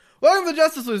Welcome to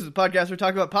Justice Losers, the podcast where we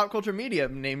talk about pop culture media,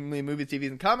 namely movies, TVs,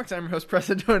 and comics. I'm your host,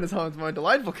 Preston, joined as always by my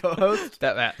delightful co-host.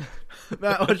 That Matt.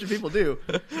 Matt, what should people do?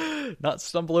 Not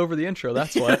stumble over the intro,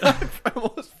 that's what. I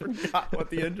almost forgot how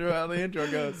the intro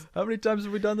goes. How many times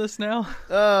have we done this now?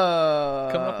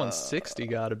 Coming up on 60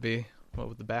 gotta be. What,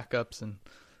 with the backups and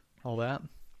all that?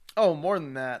 Oh, more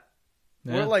than that.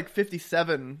 Yeah. We're like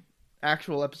 57,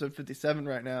 actual episode 57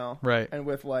 right now. Right. And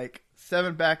with like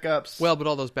 7 backups. Well, but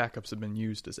all those backups have been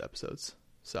used as episodes,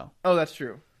 so. Oh, that's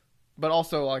true. But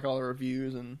also like all the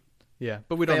reviews and... Yeah,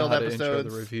 but we don't know failed how to episodes.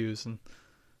 intro the reviews. And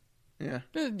Yeah.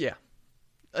 yeah.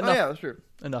 Enough. Oh, yeah, that's true.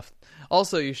 Enough.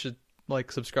 Also, you should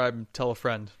like, subscribe, and tell a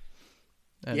friend.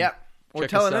 And Yeah. Or check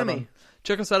tell us an out enemy. on-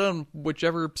 Check us out on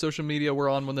whichever social media we're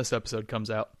on when this episode comes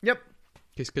out. Yep.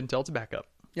 In case you couldn't tell, it's a backup.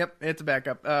 Yep, it's a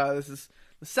backup. This is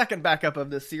the second backup of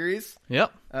this series.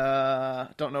 Yep.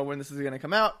 Don't know when this is going to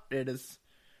come out. It is,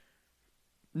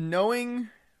 knowing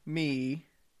me,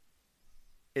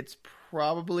 it's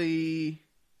probably,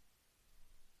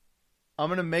 I'm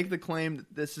going to make the claim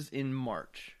that this is in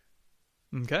March.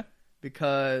 Okay.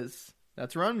 Because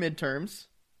that's around midterms,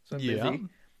 so I'm Yeah. busy.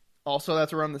 Also,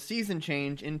 that's around the season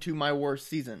change into my worst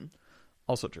season.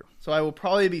 Also true. So I will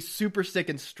probably be super sick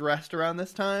and stressed around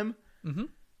this time. Mm-hmm.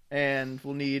 And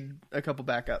we'll need a couple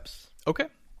backups. Okay.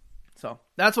 So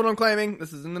that's what I'm claiming.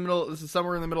 This is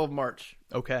somewhere in the middle of March,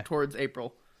 Okay. towards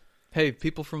April. Hey,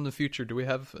 people from the future, do we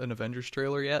have an Avengers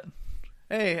trailer yet?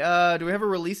 Hey, do we have a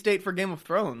release date for Game of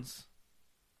Thrones?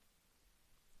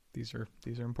 These are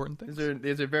important things.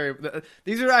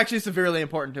 These are actually severely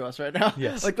important to us right now.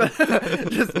 Yes. Like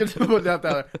just put that out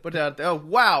there. Put that out there. Oh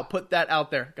wow, put that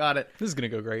out there. Got it. This is gonna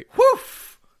go great. Whew!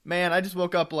 Man, I just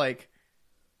woke up like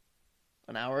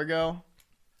an hour ago.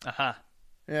 Aha.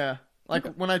 Yeah. Like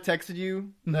when I texted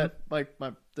you that like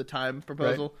the time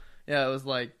proposal. Right. Yeah, it was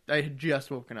like I had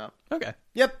just woken up. Okay.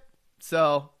 Yep.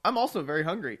 So I'm also very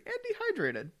hungry and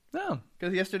dehydrated. Oh.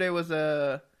 Because yesterday was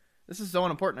this is so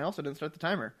unimportant. I also didn't start the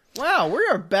timer. Wow, we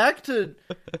are back to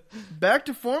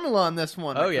formula on this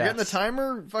one. Oh, yeah. Getting the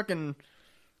timer, fucking.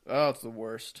 Oh, it's the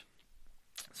worst.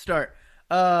 Start.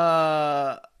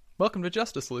 Welcome to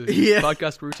Justice Losers, Yeah. the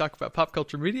podcast where we talk about pop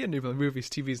culture media, namely movies,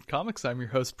 TVs, and comics. I'm your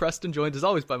host, Preston, joined as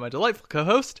always by my delightful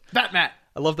co-host, Matt.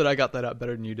 I love that I got that out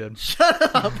better than you did.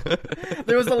 Shut up.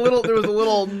 There was a little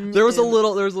There was a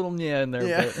little yeah in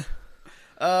there.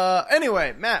 Yeah.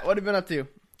 Anyway, Matt, what have you been up to?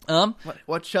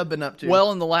 What's Chubb been up to?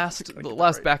 Well, in the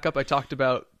last backup, I talked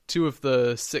about 2 of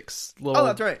the 6 little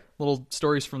that's right. little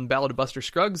stories from Ballad of Buster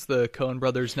Scruggs, the Coen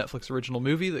Brothers Netflix original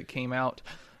movie that came out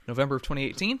November of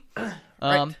 2018.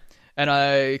 Right. And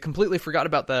I completely forgot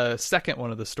about the second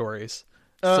one of the stories,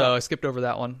 so I skipped over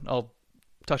that one. I'll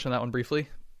touch on that one briefly.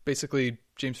 Basically,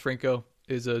 James Franco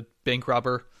is a bank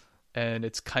robber, and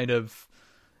it's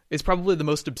probably the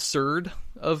most absurd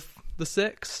of the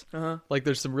 6. Like,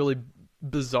 there's some really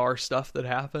bizarre stuff that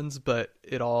happens, but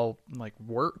it all like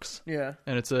works. Yeah.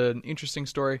 And it's an interesting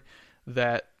story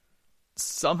that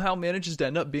somehow manages to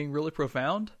end up being really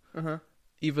profound,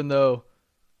 even though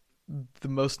the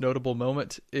most notable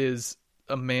moment is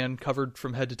a man covered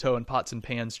from head to toe in pots and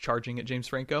pans charging at James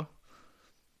Franco.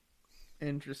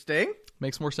 Interesting.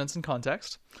 Makes more sense in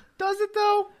context. Does it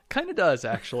though? Kind of does,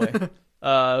 actually.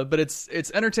 But it's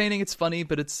entertaining, it's funny,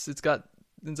 but it's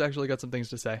actually got some things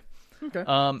to say. Okay.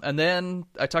 And then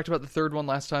I talked about the third one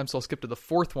last time, so I'll skip to the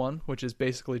fourth one, which is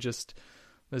basically just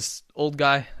this old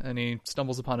guy, and he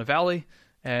stumbles upon a valley,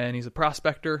 and he's a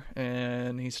prospector,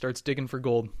 and he starts digging for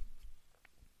gold.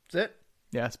 That's it?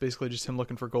 Yeah, it's basically just him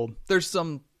looking for gold. There's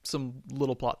some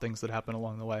little plot things that happen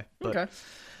along the way. But Okay.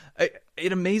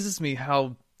 It amazes me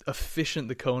how efficient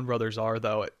the Coen brothers are,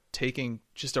 though, at taking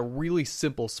just a really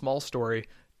simple, small story,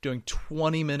 doing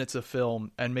 20 minutes of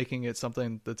film, and making it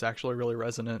something that's actually really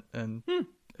resonant and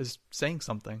is saying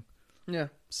something. Yeah.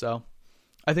 So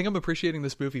I think I'm appreciating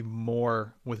this movie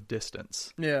more with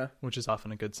distance. Yeah. Which is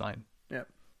often a good sign. Yep.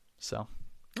 So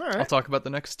All right. I'll talk about the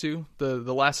next 2,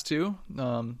 the last 2,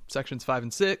 sections 5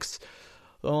 and 6,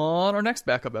 on our next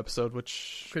backup episode,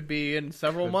 which could be in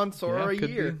several months or a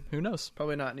year. Who knows?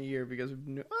 Probably not in a year because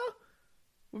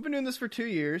we've been doing this for 2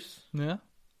 years. Yeah.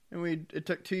 And it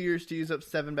took 2 years to use up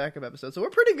 7 backup episodes. So we're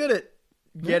pretty good at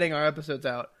getting our episodes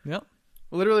out. Yep.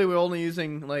 Literally, we're only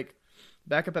using like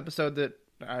backup episode that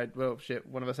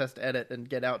one of us has to edit and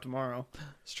get out tomorrow.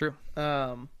 It's true.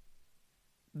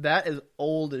 That is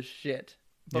old as shit.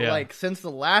 But like since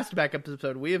the last backup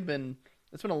episode,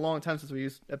 it's been a long time since we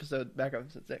used backup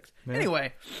episode 6. Yeah.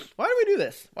 Anyway, why do we do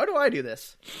this? Why do I do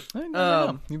this? I don't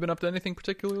know. You been up to anything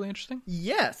particularly interesting?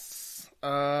 Yes.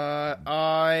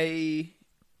 I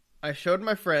showed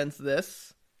my friends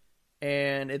this,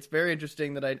 and it's very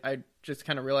interesting that I just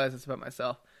kind of realized this about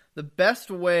myself. The best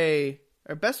way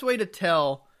to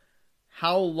tell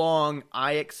how long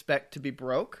I expect to be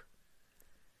broke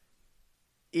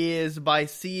is by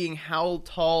seeing how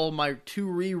tall my to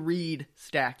reread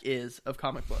stack is of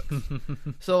comic books.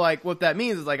 So like what that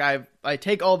means is like I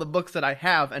take all the books that I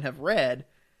have and have read,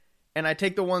 and I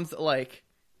take the ones that like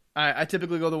I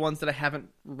typically go the ones that I haven't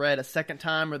read a second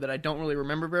time or that I don't really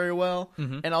remember very well,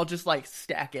 and I'll just like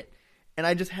stack it. And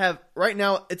I just have right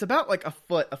now it's about like a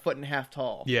foot and a half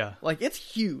tall. Yeah. Like it's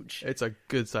huge. It's a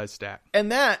good size stack.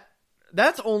 And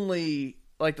that's only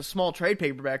like the small trade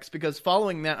paperbacks, because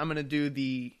following that I'm going to do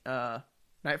the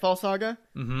Nightfall Saga,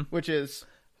 which is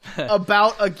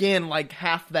about again like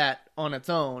half that on its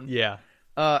own. Yeah.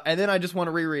 And then I just want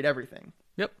to reread everything.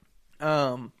 Yep.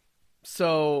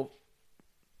 So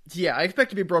yeah, I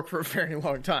expect to be broke for a very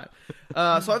long time.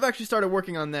 So I've actually started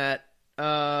working on that.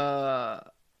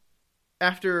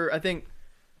 After I think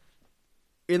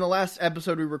in the last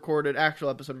episode we recorded, I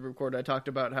talked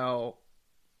about how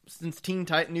since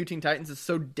New Teen Titans is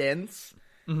so dense,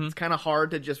 it's kind of hard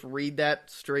to just read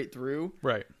that straight through.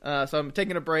 Right. So I'm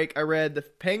taking a break. I read The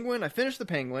Penguin. I finished The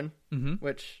Penguin,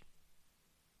 which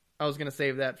I was going to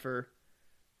save that for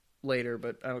later,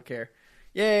 but I don't care.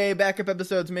 Yay, backup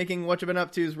episodes making What You Been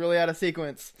Up To is really out of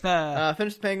sequence.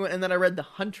 Finished The Penguin, and then I read The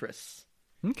Huntress.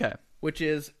 Okay. Which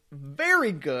is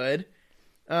very good.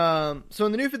 So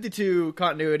in the New 52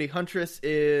 continuity, Huntress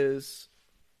is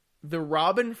the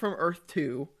Robin from Earth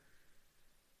 2,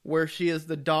 where she is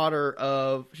the daughter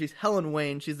of... She's Helen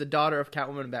Wayne. She's the daughter of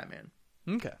Catwoman and Batman.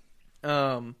 Okay.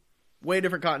 Way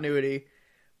different continuity,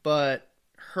 but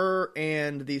her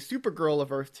and the Supergirl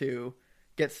of Earth 2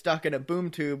 get stuck in a boom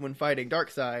tube when fighting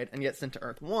Darkseid and get sent to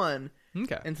Earth 1.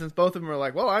 Okay. And since both of them are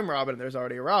like, well, I'm Robin and there's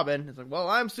already a Robin, it's like, well,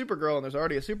 I'm Supergirl and there's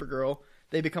already a Supergirl,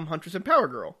 they become Huntress and Power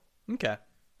Girl. Okay.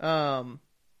 So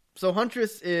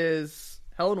Huntress is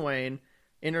Helen Wayne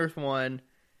in Earth 1,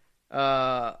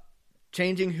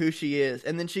 changing who she is.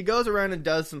 And then she goes around and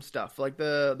does some stuff. Like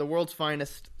the World's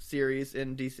Finest series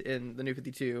in DC, in the New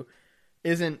 52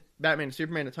 isn't Batman and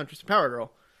Superman, it's Huntress and Power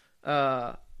Girl.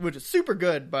 Which is super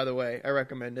good, by the way. I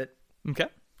recommend it. Okay.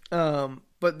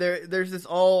 But there's this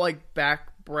all like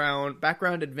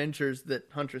background adventures that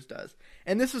Huntress does.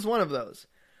 And this is one of those.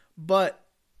 But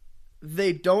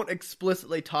they don't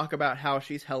explicitly talk about how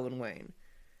she's Helen Wayne.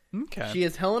 Okay. She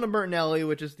is Helena Bertinelli,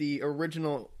 which is the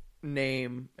original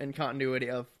name and continuity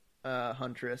of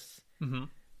Huntress.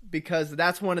 Because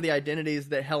that's one of the identities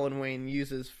that Helen Wayne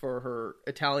uses for her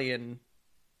Italian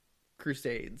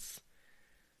crusades.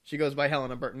 She goes by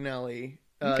Helena Bertinelli,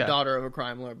 daughter of a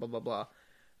crime lord, blah, blah, blah.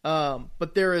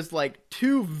 But there is like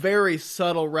two very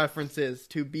subtle references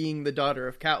to being the daughter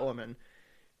of Catwoman,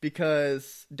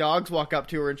 because dogs walk up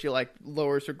to her and she like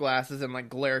lowers her glasses and like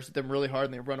glares at them really hard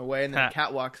and they run away, and then a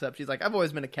cat walks up. She's like, I've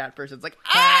always been a cat person. It's like,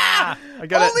 I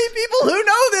got only it. People who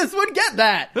know this would get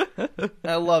that.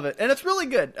 I love it. And it's really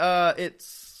good. It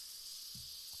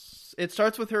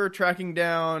starts with her tracking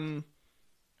down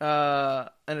an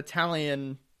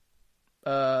Italian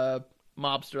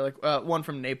mobster, like one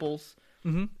from Naples,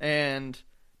 and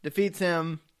defeats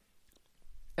him,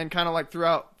 and kind of like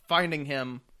throughout finding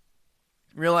him,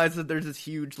 realizes that there's this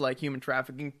huge like human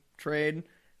trafficking trade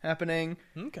happening.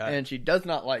 Okay. And she does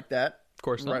not like that. Of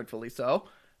course not. Rightfully so.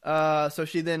 So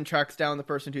she then tracks down the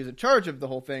person who's in charge of the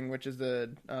whole thing, which is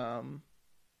the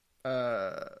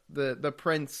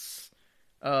prince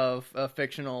of a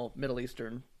fictional Middle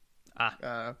Eastern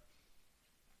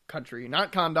country.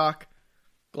 Not Kahndaq.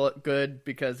 Good,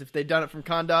 because if they'd done it from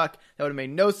Kahndaq, that would have made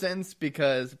no sense,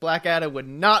 because Black Adam would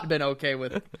not have been okay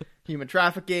with human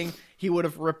trafficking. He would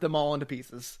have ripped them all into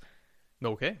pieces.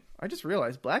 Okay. I just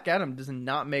realized Black Adam does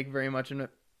not make very much in it.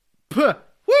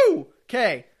 Woo!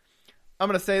 Okay. I'm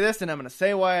going to say this, and I'm going to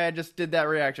say why I just did that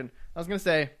reaction. I was going to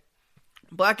say,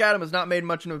 Black Adam has not made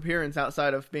much of an appearance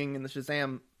outside of being in the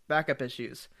Shazam backup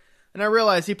issues. And I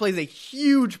realized he plays a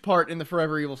huge part in the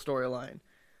Forever Evil storyline.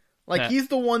 Like, he's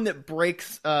the one that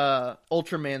breaks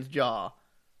Ultraman's jaw.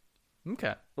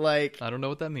 Okay. Like, I don't know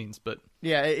what that means, but...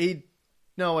 Yeah,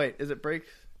 No, wait. Is it breaks?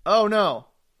 Oh, no.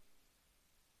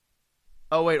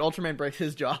 Oh, wait. Ultraman breaks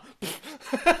his jaw.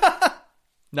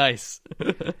 Nice.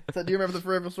 So, do you remember the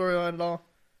Forever storyline at all?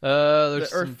 There's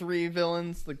the Earth 3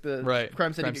 villains, like the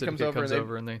Crime Syndicate comes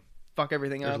over and they fuck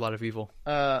everything up. There's a lot of evil.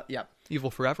 Yeah.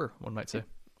 Evil forever, one might say.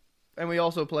 And we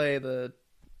also play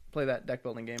that deck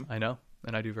building game. I know.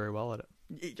 And I do very well at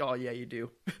it. Oh, yeah, you do.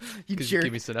 You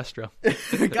give me Sinestro.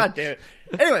 God damn it.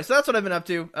 Anyway, so that's what I've been up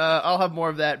to. I'll have more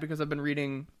of that because I've been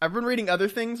reading other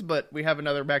things, but we have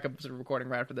another backup episode recording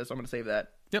right after this. So I'm going to save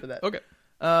that. Yep. For that. Okay.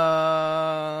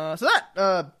 So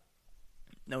that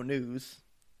no news.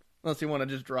 Unless you want to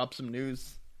just drop some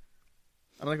news.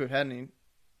 I don't think we've had any.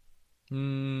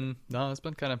 No, it's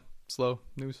been kind of slow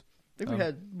news. I think we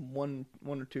had one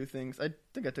or two things. I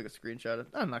think I took a screenshot.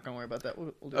 I'm not going to worry about that.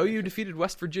 We'll do OU defeated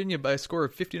West Virginia by a score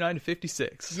of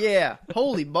 59-56. Yeah.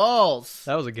 Holy balls.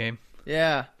 That was a game.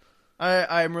 Yeah.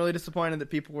 I'm really disappointed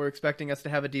that people were expecting us to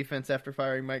have a defense after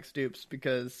firing Mike Stoops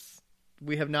because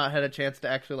we have not had a chance to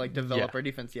actually develop our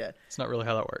defense yet. It's not really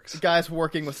how that works. The guy's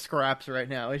working with scraps right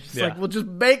now. He's just we'll just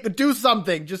do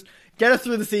something. Just get us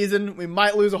through the season. We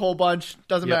might lose a whole bunch.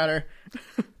 Doesn't matter.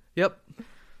 Yep.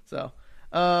 So,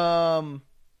 yeah.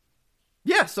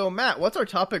 So Matt, what's our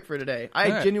topic for today?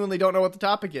 I genuinely don't know what the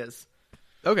topic is.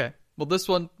 Okay. Well, this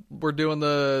one, we're doing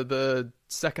the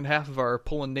second half of our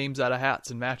pulling names out of hats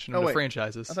and matching them to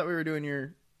franchises. I thought we were doing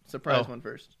your surprise one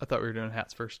first. I thought we were doing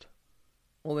hats first.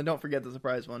 Well, then don't forget the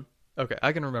surprise one. Okay,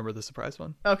 I can remember the surprise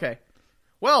one. Okay.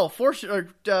 Well,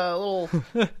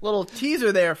 little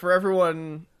teaser there for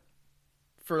everyone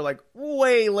for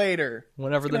way later.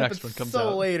 Whenever the next one comes out.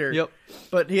 So later. Yep.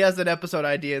 But he has an episode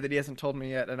idea that he hasn't told me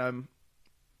yet, and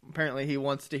apparently he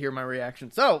wants to hear my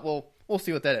reaction. So we'll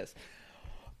see what that is.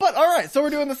 But all right, so we're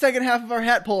doing the second half of our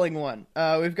hat pulling one.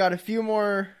 We've got a few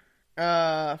more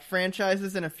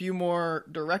franchises and a few more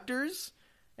directors.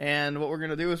 And what we're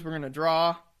going to do is we're going to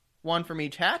draw one from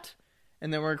each hat.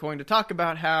 And then we're going to talk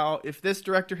about how if this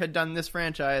director had done this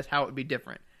franchise, how it would be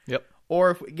different. Yep.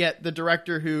 Or if we get the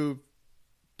director who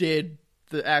did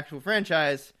the actual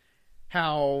franchise,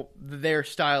 how their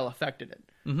style affected it.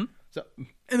 Mm-hmm. So, and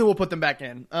then we'll put them back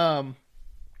in. I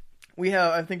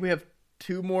think we have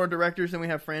 2 more directors than we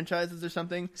have franchises or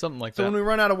something. Something like that. So when we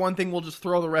run out of one thing, we'll just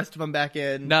throw the rest of them back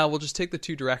in. No, we'll just take the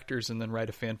 2 directors and then write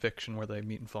a fan fiction where they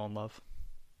meet and fall in love.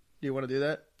 Do you want to do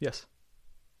that? Yes.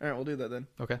 All right, we'll do that then.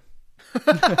 Okay.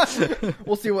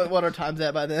 We'll see what our time's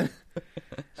at by then.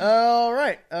 All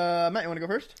right. Matt, you want to go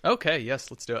first? Okay,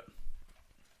 yes, let's do it.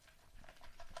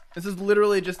 This is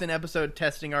literally just an episode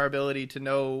testing our ability to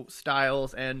know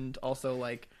styles and also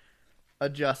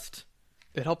adjust.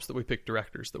 It helps that we pick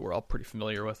directors that we're all pretty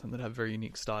familiar with and that have very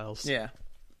unique styles. Yeah,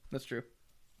 that's true.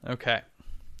 Okay.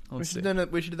 We should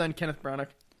have done Kenneth Branagh.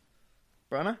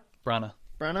 Branagh?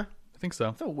 Branagh? I think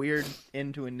so. That's a weird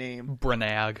end to a name.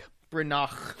 Branagh.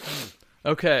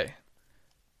 Okay.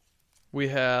 We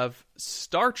have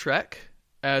Star Trek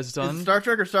as done. Is it Star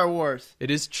Trek or Star Wars?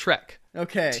 It is Trek.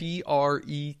 Okay.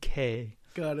 Trek.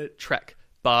 Got it. Trek.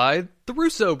 By the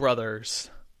Russo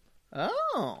brothers.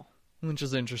 Oh. Which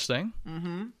is interesting.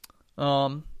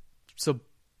 Mm-hmm. So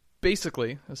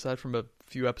basically, aside from a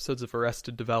few episodes of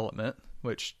Arrested Development,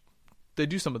 which they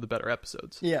do some of the better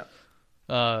episodes. Yeah.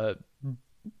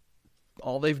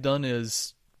 All they've done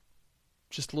is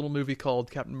just a little movie called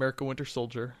Captain America Winter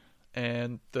Soldier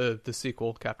and the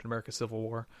sequel, Captain America Civil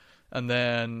War. And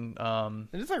then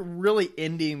it's a really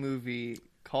indie movie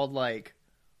called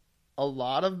A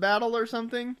Lot of Battle or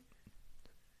something.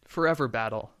 Forever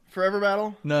Battle. Forever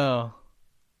Battle? No.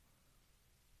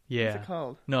 Yeah. What's it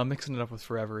called? No, I'm mixing it up with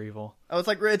Forever Evil. Oh, it's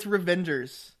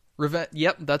Revengers.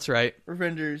 Yep, that's right.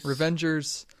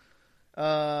 Revengers.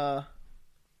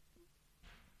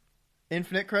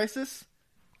 Infinite Crisis?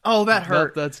 Oh, that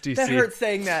hurt. That's DC. That hurt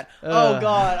saying that. Oh,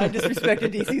 God. I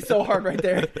disrespected DC so hard right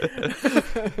there.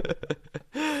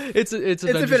 It's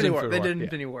Infinity War. They did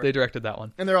Infinity War. They directed that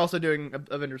one. And they're also doing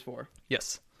Avengers 4.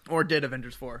 Yes. Or did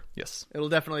Avengers 4. Yes. It'll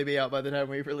definitely be out by the time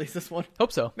we release this one.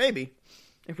 Hope so. Maybe.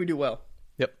 If we do well.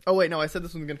 Yep. Oh, wait. No, I said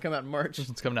this one's going to come out in March. This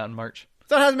one's coming out in March.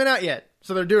 So it hasn't been out yet.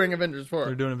 So they're doing Avengers 4.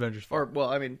 They're doing Avengers 4. Or, well,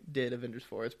 I mean, did Avengers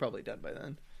 4. It's probably done by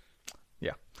then.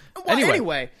 Yeah. Well,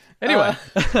 anyway.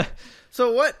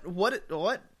 So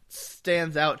what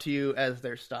stands out to you as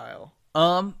their style?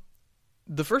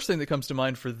 The first thing that comes to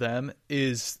mind for them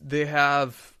is they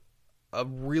have a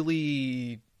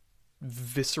really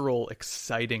visceral,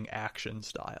 exciting action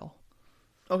style.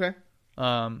 Okay.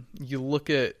 You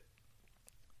look at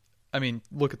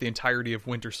the entirety of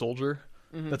Winter Soldier.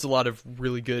 Mm-hmm. That's a lot of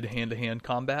really good hand-to-hand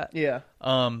combat. Yeah.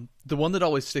 The one that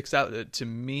always sticks out to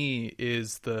me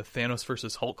is the Thanos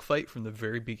versus Hulk fight from the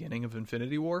very beginning of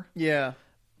Infinity War. Yeah.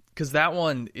 Because that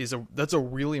one that's a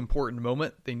really important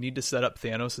moment. They need to set up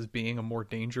Thanos as being a more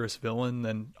dangerous villain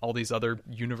than all these other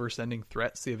universe-ending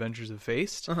threats the Avengers have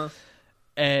faced. Uh-huh.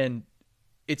 And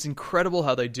it's incredible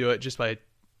how they do it, just by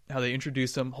how they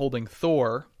introduce him holding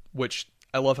Thor, which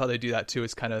I love how they do that too.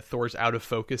 It's kind of Thor's out of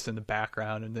focus in the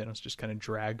background, and Thanos just kind of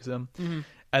drags him. Mm-hmm.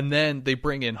 And then they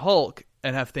bring in Hulk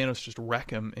and have Thanos just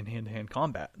wreck him in hand-to-hand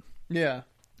combat. Yeah.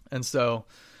 And so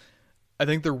I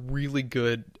think they're really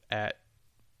good at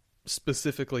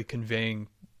specifically conveying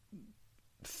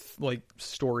like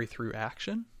story through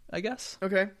action, I guess.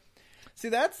 Okay. See,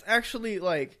 that's actually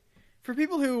like for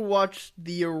people who watched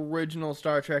the original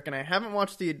Star Trek, and I haven't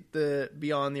watched the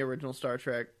Beyond the original Star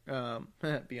Trek,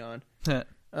 Beyond, but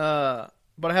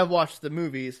I have watched the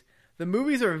movies. The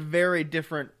movies are very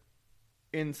different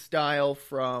in style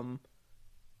from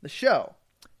the show.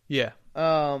 Yeah.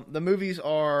 The movies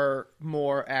are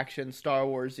more action, Star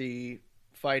Wars-y,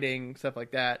 fighting, stuff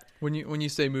like that. When you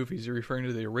say movies, you're referring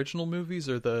to the original movies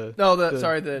or the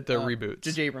reboots,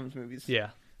 J.J. Abrams movies. Yeah.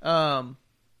 I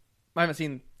haven't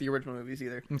seen the original movies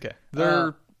either. Okay,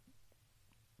 they're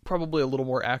probably a little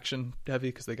more action heavy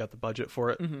because they got the budget for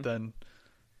it than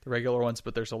the regular ones.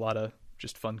 But there's a lot of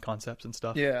just fun concepts and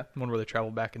stuff. Yeah, one where they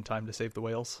travel back in time to save the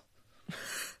whales.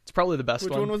 It's probably the best one.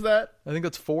 Which one was that? I think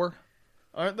that's 4.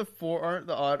 Aren't the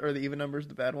odd or the even numbers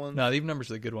the bad ones? No, the even numbers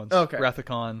are the good ones. Okay. Wrath of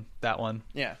Khan, that one.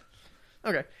 Yeah.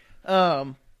 Okay.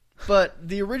 But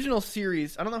the original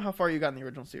series, I don't know how far you got in the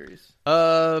original series.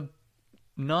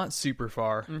 Not super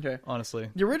far. Okay. Honestly.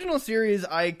 The original series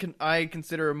I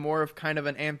consider more of kind of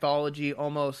an anthology,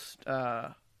 almost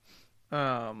Twilight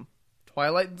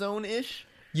Zone-ish.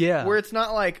 Yeah. Where it's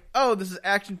not like, oh, this is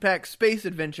action-packed space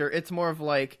adventure. It's more of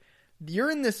like,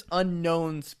 you're in this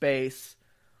unknown space.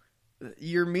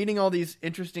 You're meeting all these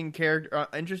interesting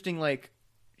like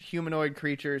humanoid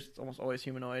creatures. It's almost always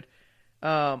humanoid.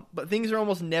 But things are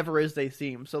almost never as they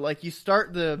seem. So like you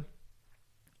start the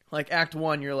like Act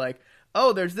 1, you're like,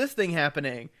 oh, there's this thing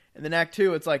happening. And then Act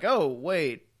 2, it's like, oh,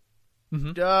 wait.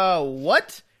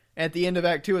 What? At the end of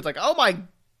Act 2, it's like, oh my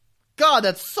God,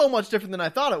 that's so much different than I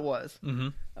thought it was.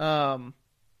 And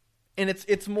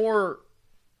it's more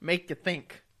make you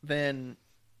think than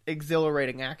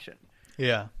exhilarating action.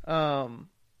 Yeah. And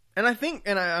I think,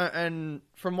 and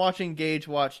from watching Gage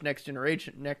watch Next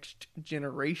Generation,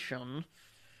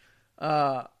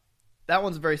 that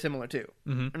one's very similar too.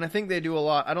 And I think they do a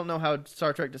lot. I don't know how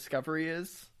Star Trek Discovery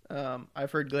is.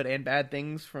 I've heard good and bad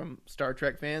things from Star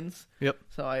Trek fans. Yep.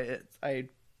 So I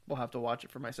will have to watch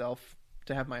it for myself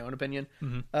to have my own opinion.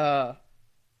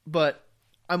 But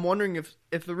I'm wondering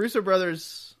if the Russo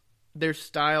brothers, their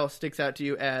style sticks out to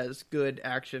you as good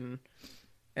action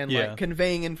and like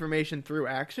conveying information through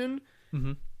action,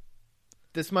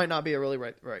 this might not be a really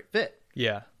right fit.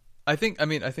 Yeah. I think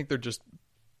they're just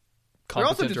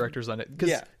competent directors on it.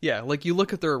 Cause, like you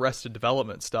look at their Arrested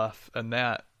Development stuff and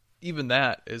that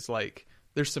is like,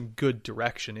 there's some good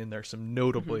direction in there, some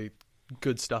notably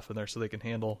good stuff in there so they can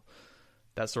handle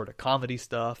that sort of comedy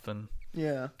stuff. And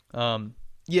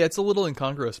it's a little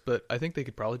incongruous, but I think they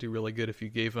could probably do really good if you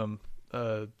gave them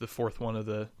the 4th one of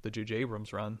the J.J.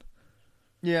 Abrams run.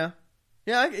 Yeah.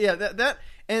 That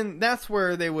and that's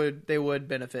where they would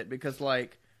benefit because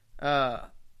like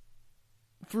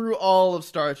through all of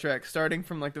Star Trek, starting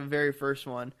from like the very first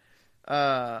one,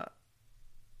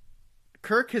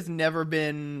 Kirk has never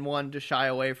been one to shy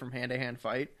away from hand-to-hand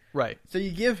fight. Right. So you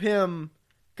give him,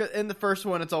 in the first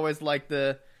one, it's always like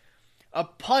a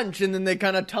punch, and then they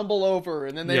kind of tumble over,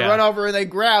 and then they run over, and they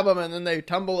grab him, and then they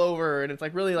tumble over, and it's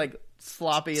like really like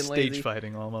sloppy and lazy. Stage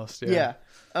fighting almost. Yeah.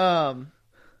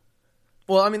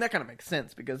 Well, I mean, that kind of makes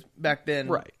sense because back then,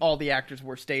 all the actors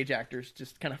were stage actors,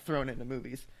 just kind of thrown into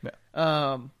movies. Yeah.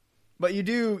 But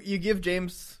you give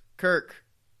James Kirk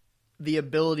the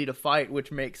ability to fight,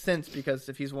 which makes sense because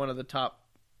if he's one of the top,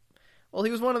 well,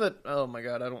 he was one of the, oh my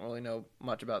God, I don't really know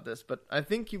much about this, but I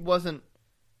think he wasn't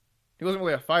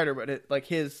really a fighter, but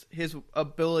his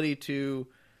ability to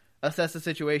assess the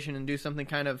situation and do something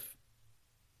kind of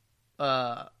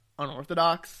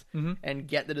unorthodox and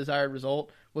get the desired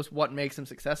result was what makes him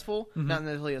successful, not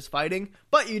necessarily his fighting,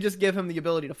 but you just give him the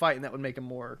ability to fight and that would make him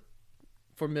more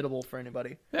formidable for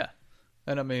anybody. Yeah.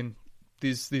 And I mean,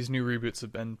 these new reboots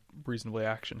have been reasonably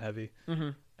action heavy,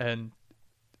 and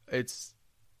it's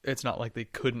not like they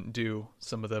couldn't do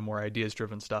some of the more ideas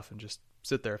driven stuff and just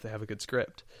sit there if they have a good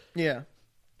script. Yeah,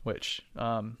 which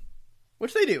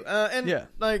they do, and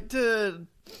like to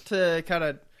kind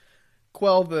of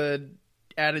quell the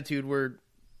attitude we're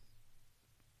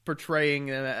portraying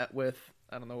them with.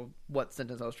 I don't know what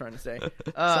sentence I was trying to say.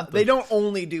 They don't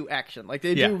only do action, like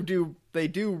they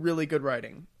do really good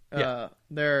writing.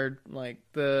 They're like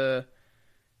the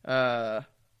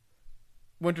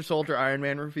Winter Soldier Iron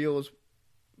Man reveal is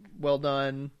well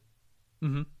done.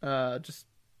 Just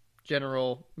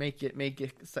general make you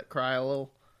cry a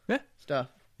little stuff.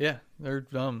 Yeah, they're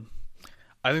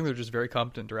I think they're just very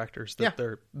competent directors. That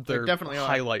their definitely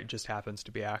highlight just happens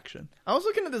to be action. I was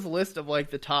looking at this list of like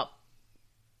the top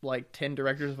like 10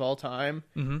 directors of all time,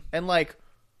 and like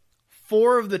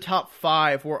 4 of the top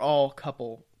 5 were all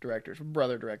couple directors,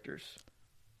 brother directors.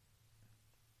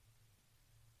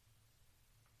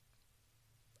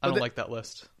 I don't like that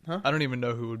list. Huh? I don't even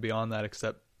know who would be on that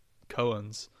except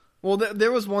Coen's. Well,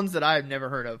 there was ones that I've never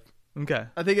heard of. Okay.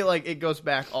 I think it goes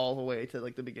back all the way to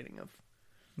like the beginning of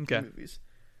Okay. movies.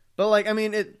 But like, I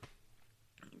mean,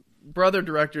 brother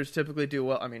directors typically do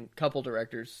well. I mean, couple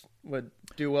directors would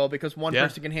do well because one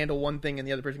person can handle one thing and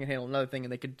the other person can handle another thing,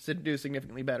 and they could do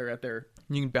significantly better at their.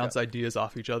 You can bounce ideas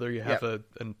off each other. You have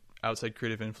an outside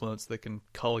creative influence that can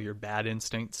cull your bad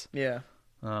instincts. Yeah.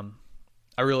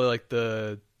 I really like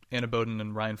the Anna Boden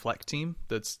and Ryan Fleck team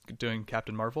that's doing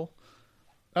Captain Marvel.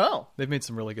 Oh. They've made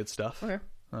some really good stuff. Okay.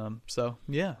 So,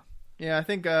 yeah. Yeah, I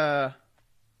think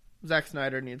Zack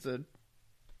Snyder needs a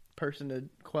person to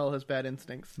quell his bad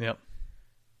instincts. Yep.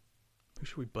 Who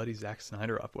should we buddy Zack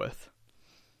Snyder up with?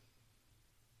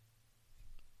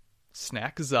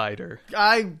 Snack Zyder.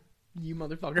 You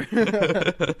motherfucker.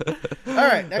 All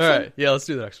right, next one. Yeah, let's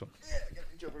do the next one. Yeah, I gotta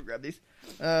reach over and grab these.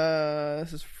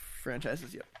 This is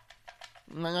franchises, yep.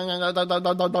 I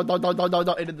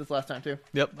did this last time, too.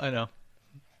 Yep, I know.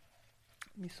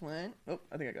 This one. Oh,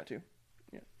 I think I got two.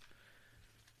 Yeah.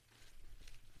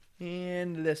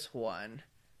 And this one.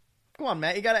 Come on,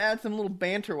 Matt. You got to add some little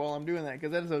banter while I'm doing that,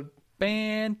 because that is a...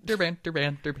 Banter.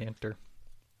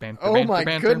 Oh, my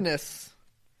goodness.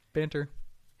 Banter.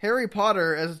 Harry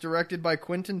Potter as directed by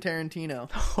Quentin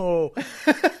Tarantino. Oh.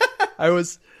 I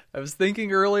was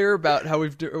thinking earlier about how we're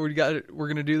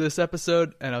going to do this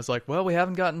episode, and I was like, well, who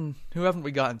haven't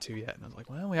we gotten to yet? And I was like,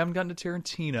 well, we haven't gotten to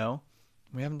Tarantino.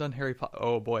 We haven't done Harry Potter.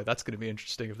 Oh boy, that's going to be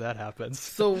interesting if that happens.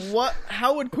 So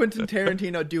how would Quentin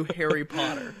Tarantino do Harry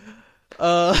Potter?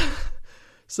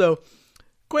 So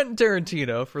Quentin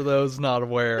Tarantino, for those not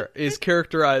aware, is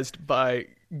characterized by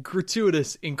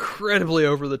gratuitous, incredibly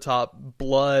over the top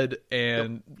blood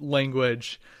and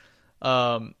language.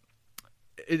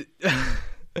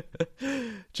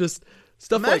 Just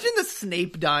stuff. Imagine the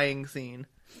Snape dying scene.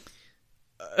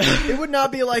 It would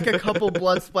not be like a couple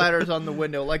blood splatters on the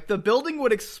window. Like, the building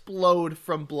would explode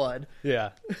from blood.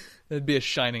 Yeah. It'd be a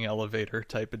shining elevator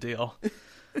type of deal.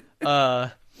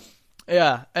 Yeah.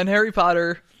 And Harry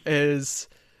Potter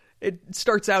it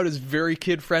starts out as very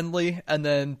kid friendly, and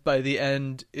then by the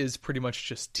end is pretty much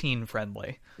just teen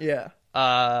friendly. Yeah.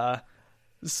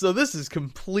 So this is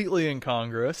completely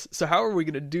incongruous. So how are we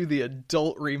going to do the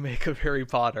adult remake of Harry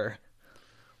Potter?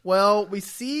 Well, we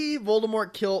see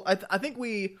Voldemort kill... I think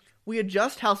we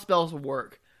adjust how spells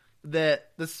work. That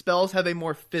the spells have a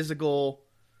more physical...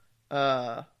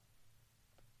 what's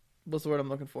the word I'm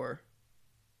looking for?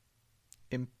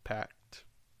 Impact.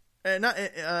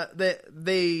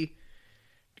 They...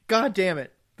 God damn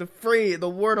it.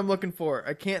 The word I'm looking for.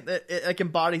 I can't... It like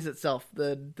embodies itself.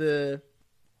 A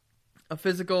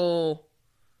physical...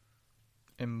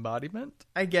 Embodiment?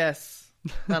 I guess.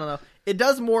 I don't know. It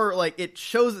does more, like, it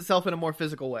shows itself in a more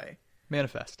physical way.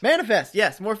 Manifest,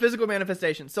 yes. More physical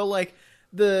manifestation. So, like,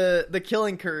 the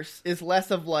killing curse is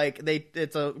less of, like,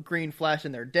 it's a green flash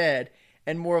and they're dead,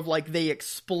 and more of, like, they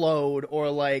explode, or,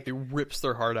 like... It rips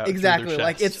their heart out. Exactly.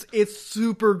 Like, it's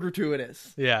super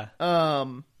gratuitous. Yeah.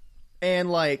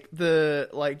 And, like,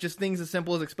 just things as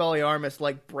simple as Expelliarmus,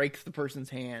 like, breaks the person's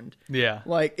hand. Yeah.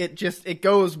 Like, it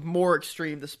goes more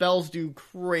extreme. The spells do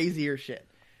crazier shit.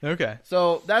 Okay.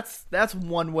 So that's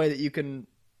one way that you can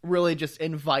really just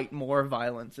invite more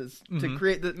violence, is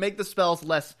to make the spells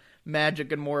less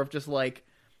magic and more of just like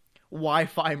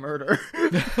Wi-Fi murder.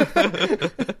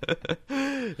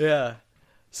 Yeah.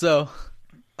 So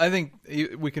I think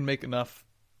we can make enough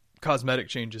cosmetic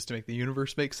changes to make the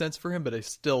universe make sense for him, but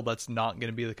that's not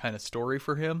going to be the kind of story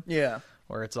for him. Yeah.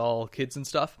 Where it's all kids and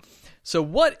stuff. So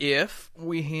what if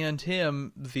we hand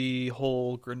him the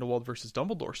whole Grindelwald versus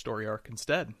Dumbledore story arc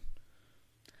instead?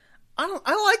 I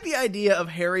like the idea of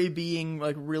Harry being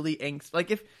like really angst,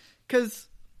 like because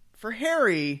for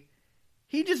Harry,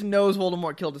 he just knows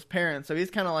Voldemort killed his parents, so he's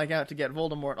kind of like out to get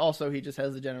Voldemort. Also, he just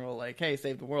has the general like, hey,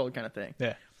 save the world kind of thing.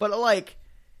 Yeah. But like,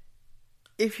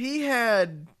 if we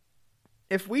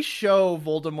show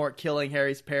Voldemort killing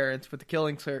Harry's parents with the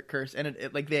killing curse, and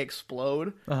it like they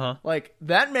explode, like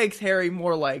that makes Harry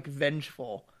more like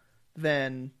vengeful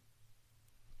than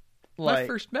like my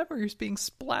first memory is being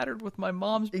splattered with my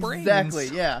mom's brains. Exactly,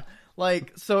 yeah.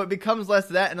 Like, so it becomes less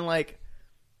that, and like,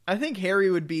 I think Harry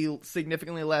would be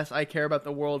significantly less I care about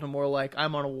the world and more like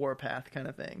I'm on a warpath kind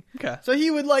of thing. Okay. So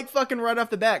he would like fucking right off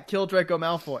the bat kill Draco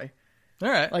Malfoy. All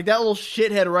right. Like that little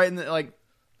shithead right in the like.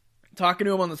 Talking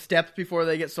to him on the steps before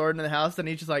they get sorted into the house, and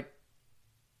he's just like,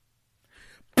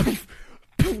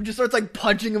 just starts like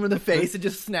punching him in the face. It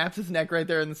just snaps his neck right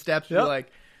there in the steps. Yep. You're like,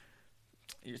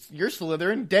 you're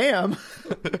Slytherin, damn.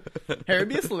 Harry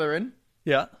be a Slytherin.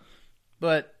 Yeah,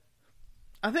 but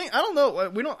I don't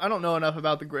know enough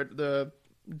about the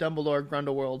Dumbledore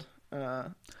Grindelwald. I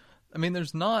mean,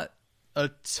 there's not a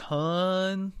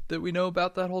ton that we know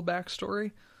about that whole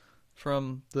backstory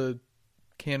from the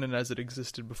canon as it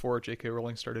existed before J.K.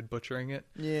 Rowling started butchering it.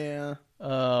 Yeah.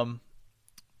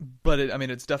 But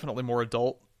it's definitely more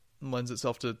adult and lends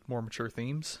itself to more mature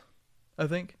themes, I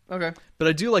think. Okay. But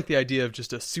I do like the idea of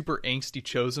just a super angsty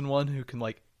chosen one who can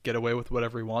like get away with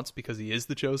whatever he wants because he is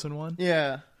the chosen one.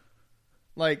 Yeah.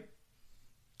 Like,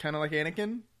 kind of like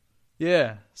Anakin.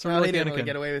 Yeah, sort of like he didn't Anakin. really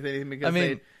get away with anything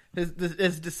because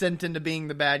his descent into being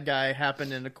the bad guy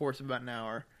happened in the course of about an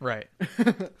hour. Right.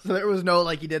 So there was no,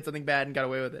 like, he did something bad and got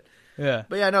away with it. Yeah.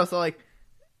 But yeah, no, so, like,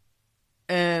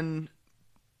 and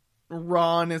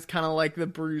Ron is kind of like the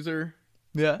bruiser.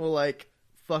 Yeah. Will, like,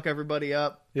 fuck everybody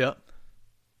up. Yeah.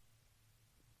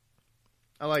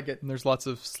 I like it. And there's lots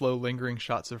of slow, lingering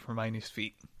shots of Hermione's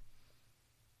feet.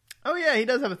 Oh, yeah, he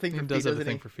does have a thing for feet, does have a doesn't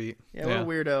thing he? for feet. Yeah, what a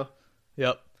weirdo.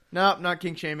 Yep. Nope, not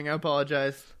kink shaming. I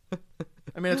apologize.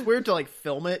 I mean, it's weird to, like,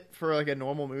 film it for, like, a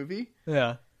normal movie.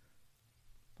 Yeah.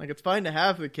 Like, it's fine to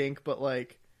have the kink, but,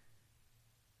 like...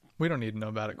 We don't need to know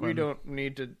about it, Quinn. We don't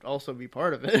need to also be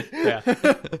part of it. Yeah.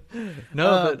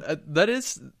 No, but that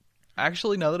is...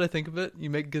 Actually, now that I think of it, you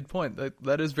make a good point.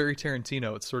 That is very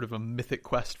Tarantino. It's sort of a mythic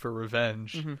quest for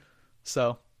revenge. Mm-hmm.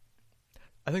 So,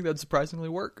 I think that'd surprisingly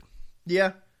work.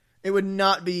 Yeah. It would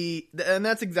not be... And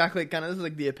that's exactly kind of... This is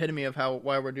like the epitome of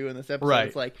why we're doing this episode. Right.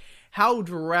 It's like, how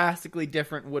drastically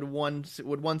different would one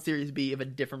series be if a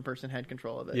different person had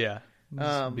control of it? Yeah.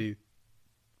 This would be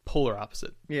polar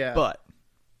opposite. Yeah. But...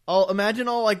 imagine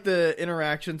all, like, the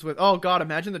interactions with... Oh, God,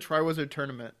 imagine the Triwizard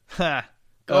Tournament. Ha!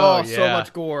 Oh, yeah. so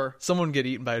much gore. Someone would get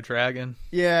eaten by a dragon.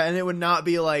 Yeah, and it would not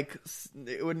be, like...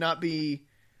 It would not be,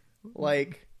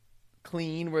 like...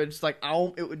 clean, where it's just like,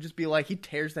 ow, it would just be like he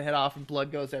tears the head off and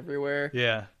blood goes everywhere.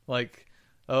 Yeah, like,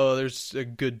 oh, there's a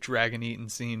good dragon eating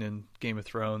scene in Game of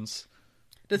Thrones.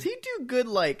 Does he do good,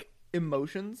 like,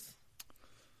 emotions?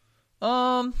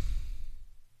 Not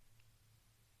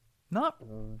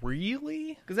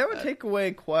really. Because that would take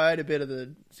away quite a bit of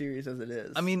the series as it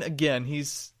is. I mean, again,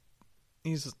 he's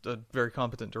a very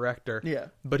competent director. Yeah.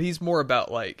 But he's more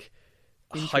about, like,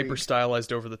 Intrigue. hyper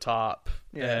stylized over the top.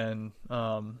 Yeah.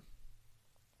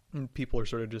 And people are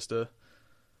sort of just a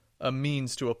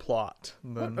means to a plot.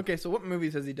 Okay, so what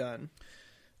movies has he done?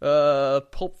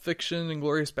 Pulp Fiction,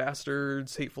 Inglourious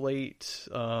Bastards, Hateful Eight,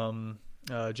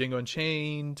 Django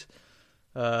Unchained,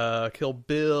 Kill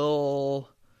Bill,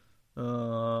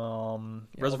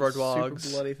 Reservoir Dogs.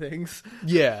 Super bloody things.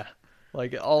 Yeah.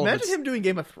 Like all Imagine of him doing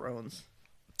Game of Thrones.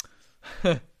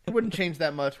 It wouldn't change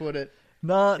that much, would it?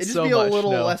 Not It'd just so be much, a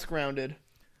little no. less grounded.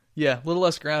 Yeah, a little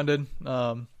less grounded.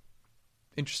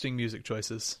 Interesting music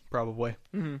choices, probably.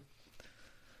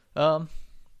 Mm-hmm.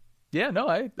 Yeah, no,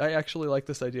 I actually like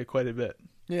this idea quite a bit.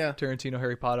 Yeah. Tarantino,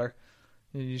 Harry Potter.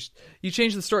 And you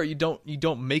change the story. You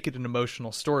don't make it an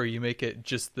emotional story. You make it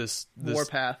just this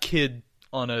Warpath. kid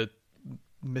on a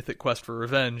mythic quest for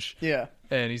revenge. Yeah.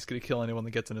 And he's gonna kill anyone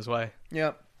that gets in his way.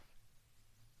 Yep.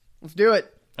 Let's do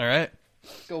it. All right.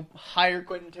 Go hire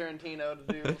Quentin Tarantino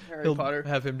to do Harry He'll Potter.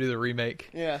 have him do the remake.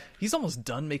 Yeah. He's almost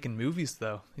done making movies,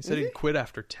 though. He said he'd quit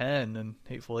after 10, and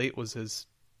Hateful Eight was his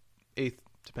 8th,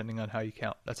 depending on how you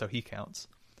count. That's how he counts.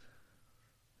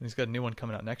 And he's got a new one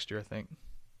coming out next year, I think.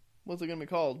 What's it going to be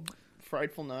called?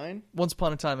 Frightful Nine? Once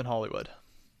Upon a Time in Hollywood.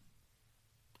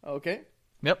 Okay.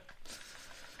 Yep.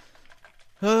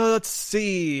 Let's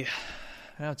see.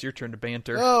 Now it's your turn to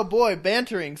banter. Oh, boy,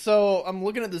 bantering. So, I'm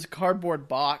looking at this cardboard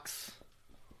box.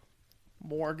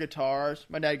 More guitars.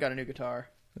 My dad got a new guitar.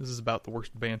 This is about the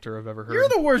worst banter I've ever heard. You're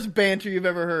the worst banter you've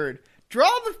ever heard. Draw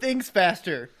the things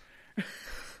faster.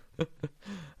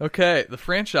 Okay, the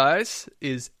franchise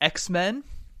is X-Men.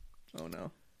 Oh,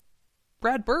 no.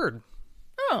 Brad Bird.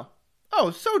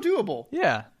 Oh, so doable.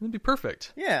 Yeah, that'd be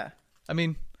perfect. Yeah. I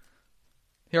mean,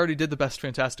 he already did the best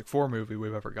Fantastic Four movie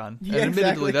we've ever done. Yeah, and admittedly,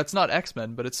 exactly. that's not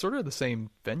X-Men, but it's sort of the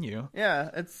same venue. Yeah,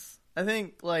 I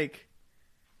think, like,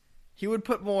 he would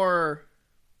put more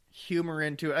humor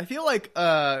into it. I feel like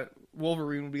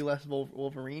Wolverine would be less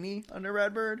Wolverine-y under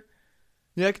Brad Bird.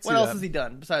 Yeah, I could see What else that. has he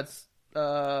done besides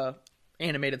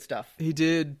animated stuff? He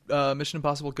did Mission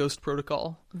Impossible Ghost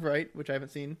Protocol. Right, which I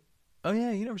haven't seen. Oh,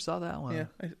 yeah, you never saw that one. Yeah,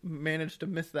 I managed to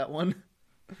miss that one.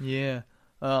 Yeah.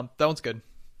 That one's good.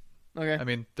 Okay. I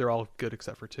mean, they're all good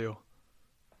except for 2.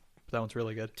 But that one's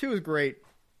really good. 2 is great.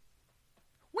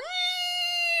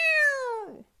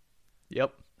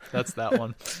 Yep, that's that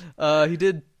one. He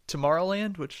did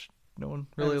Tomorrowland, which no one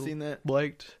I haven't really seen that.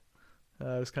 liked.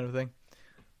 This kind of thing.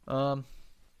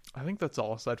 I think that's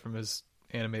all aside from his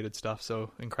animated stuff.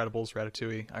 So Incredibles,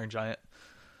 Ratatouille, Iron Giant.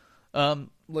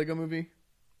 Lego Movie.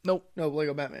 Nope. No,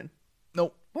 Lego Batman.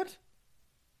 Nope. What?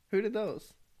 Who did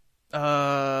those?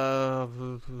 I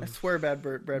I swear Brad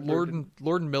Bird. Lord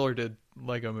and Miller did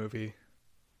Lego Movie.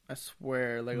 I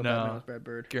swear Lego No. Batman was Brad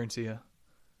Bird. Guarantee you.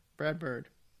 Brad Bird.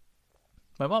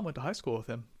 My mom went to high school with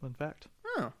him, fun fact.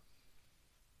 Oh.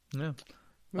 Yeah.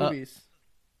 Movies.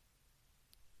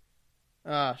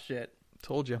 Shit.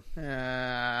 Told you.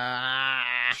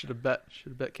 Should have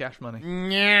bet cash money.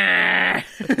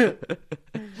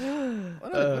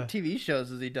 What TV shows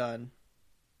has he done?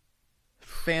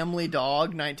 Family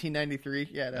Dog, 1993.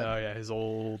 Yeah. Oh yeah, his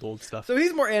old stuff. So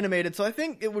he's more animated. So I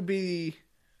think it would be.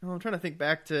 I'm trying to think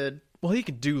back to. Well, he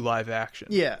can do live action.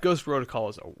 Yeah. Ghost Protocol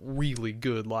is a really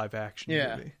good live action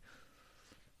movie.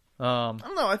 I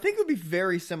don't know. I think it would be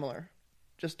very similar,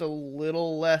 just a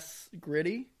little less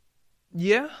gritty.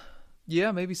 Yeah,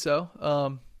 maybe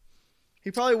so.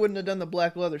 He probably wouldn't have done the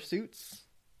black leather suits.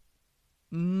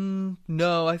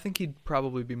 No, I think he'd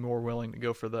probably be more willing to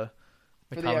go for the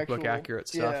comic book accurate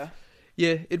stuff.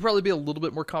 Yeah, it'd probably be a little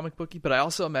bit more comic booky, but I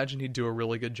also imagine he'd do a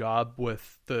really good job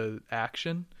with the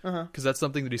action, because that's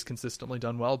something that he's consistently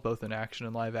done well, both in action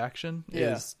and live action.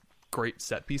 Yeah. Is great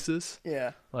set pieces.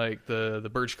 Yeah. Like the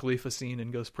Burj Khalifa scene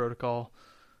in Ghost Protocol.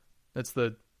 That's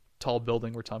the tall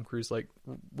building where Tom Cruise like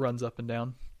runs up and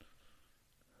down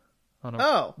on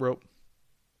a rope.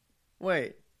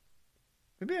 Wait.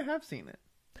 Maybe I have seen it.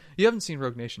 You haven't seen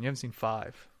Rogue Nation. You haven't seen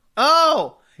 5.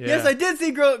 Oh! Yeah. Yes, I did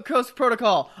see Ghost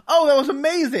Protocol. Oh, that was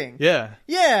amazing. Yeah.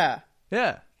 Yeah.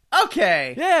 Yeah.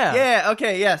 Okay. Yeah. Yeah,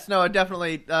 okay, yes. No,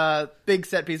 definitely big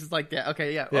set pieces like that.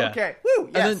 Okay, yeah. Yeah. Okay. Woo,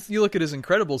 yes. And then you look at his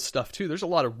Incredibles stuff too. There's a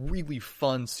lot of really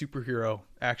fun superhero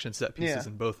action set pieces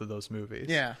in both of those movies.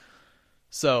 Yeah.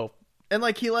 So, and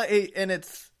like he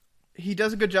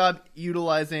does a good job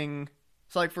utilizing,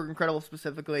 so like for Incredibles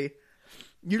specifically,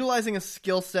 utilizing a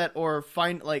skill set or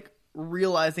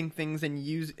realizing things and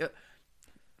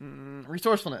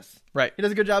resourcefulness. right. He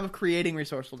does a good job of creating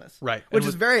resourcefulness. Right. Which And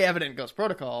is very evident in Ghost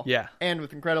Protocol. Yeah. And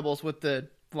with Incredibles with they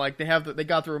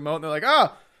got the remote and they're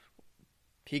like,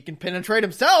 he can penetrate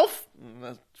himself.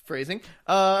 That's phrasing.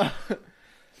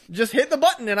 Just hit the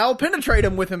button and I'll penetrate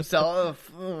him with himself.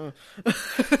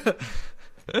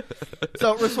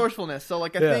 So resourcefulness. So I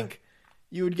think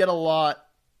you would get a lot.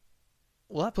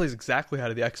 Well, that plays exactly how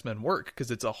the X-Men work,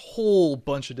 because it's a whole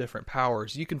bunch of different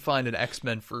powers. You can find an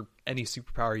X-Men for any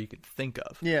superpower you can think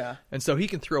of. Yeah. And so he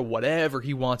can throw whatever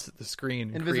he wants at the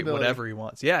screen and create whatever he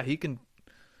wants. Yeah, he can.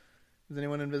 Is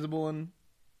anyone invisible in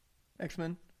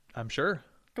X-Men? I'm sure.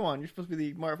 Come on, you're supposed to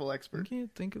be the Marvel I expert.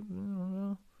 can't think of. I don't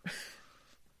know.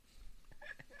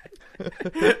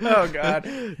 Oh God.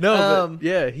 No, but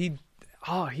yeah, he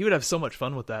would have so much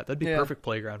fun with that. That'd be Yeah. perfect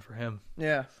playground for him.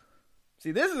 Yeah.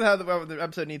 See, this is how the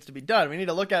episode needs to be done. We need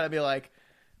to look at it and be like,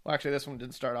 well, actually, this one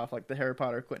didn't start off like the Harry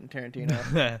Potter Quentin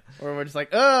Tarantino. Or we're just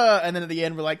like, and then at the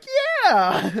end we're like,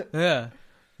 yeah! Yeah.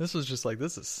 This was just like,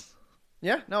 this is...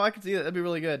 Yeah, no, I can see that. That'd be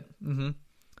really good. Mm-hmm.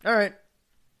 All right.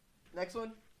 Next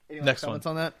one? Any Next comments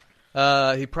one. on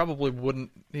that? He probably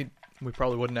wouldn't... We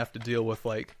probably wouldn't have to deal with,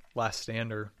 like, Last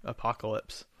Stand or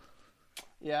Apocalypse.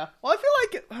 Yeah. Well, I feel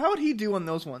like, how would he do on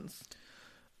those ones?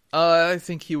 I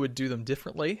think he would do them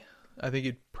differently. I think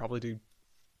he'd probably do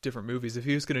different movies. If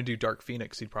he was going to do Dark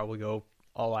Phoenix, he'd probably go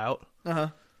all out. Uh-huh.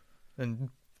 And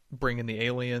bring in the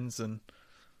aliens and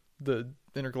the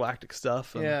intergalactic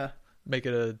stuff. And make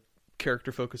it a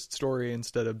character-focused story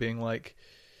instead of being like,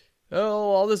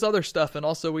 all this other stuff. And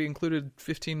also we included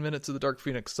 15 minutes of the Dark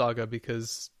Phoenix saga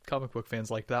because comic book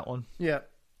fans liked that one. Yeah.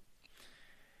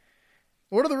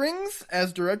 Lord of the Rings,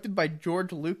 as directed by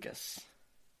George Lucas.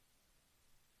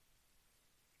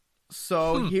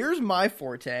 So here's my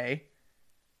forte.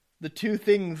 The two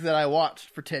things that I watched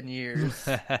for 10 years.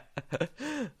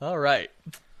 All right.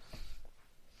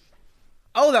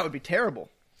 Oh, that would be terrible.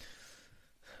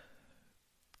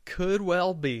 Could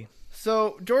well be.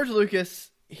 So George Lucas,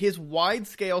 his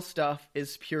wide-scale stuff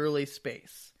is purely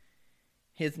space.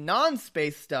 His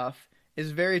non-space stuff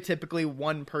is very typically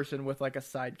one person with like a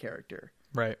side character.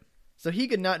 Right. So he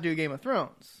could not do Game of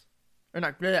Thrones. Or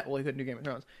not, well, he couldn't do Game of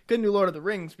Thrones. Couldn't do Lord of the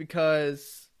Rings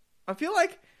because I feel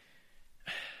like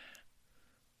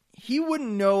he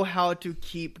wouldn't know how to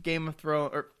keep Game of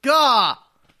Thrones.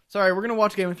 Sorry, we're going to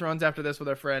watch Game of Thrones after this with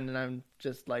our friend, and I'm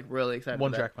just like really excited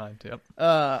One for track mind, yep.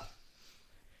 that.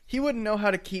 He wouldn't know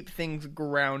how to keep things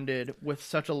grounded with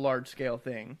such a large-scale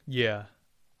thing. Yeah.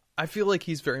 I feel like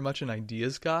he's very much an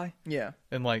ideas guy. Yeah.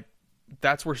 And like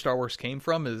that's where Star Wars came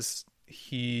from, is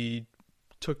he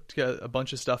took a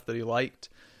bunch of stuff that he liked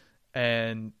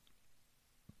and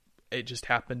it just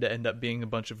happened to end up being a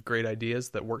bunch of great ideas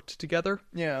that worked together.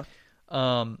 Yeah.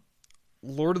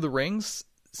 Lord of the Rings,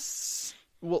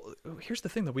 Well, here's the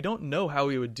thing, though. We don't know how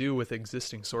he would do with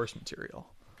existing source material.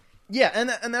 Yeah,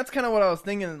 and that's kind of what I was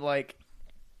thinking. Like,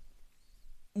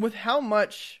 with how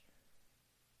much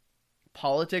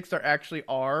politics there actually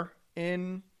are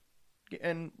in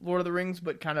Lord of the Rings,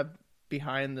 but kind of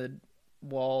behind the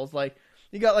walls. Like,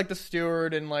 you got like the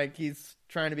steward, and like he's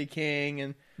trying to be king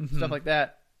and stuff like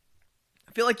that.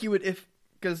 I feel like you would,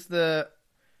 because the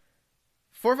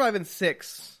 4, 5, and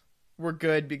 6 were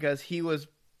good because he was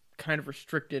kind of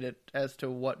restricted as to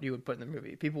what you would put in the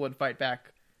movie. People would fight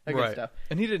back against stuff.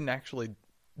 And he didn't actually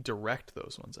direct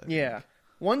those ones, I think. Yeah.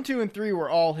 1, 2, and 3 were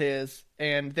all his,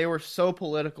 and they were so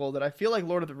political that I feel like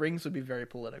Lord of the Rings would be very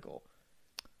political.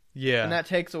 Yeah. And that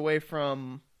takes away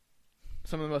from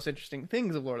some of the most interesting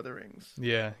things of Lord of the Rings.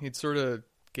 Yeah, he'd sort of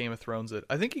Game of Thrones it.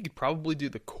 I think he could probably do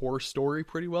the core story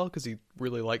pretty well because he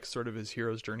really likes sort of his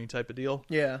hero's journey type of deal.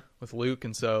 Yeah. With Luke,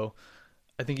 and so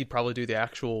I think he'd probably do the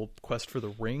actual quest for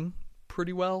the ring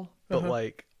pretty well. But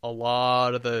like a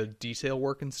lot of the detail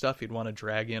work and stuff, he'd want to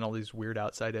drag in all these weird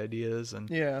outside ideas, and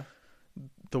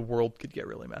the world could get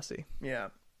really messy. Yeah.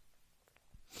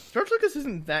 George Lucas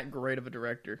isn't that great of a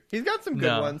director. He's got some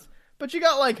good ones, but you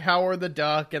got like Howard the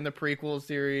Duck and the prequel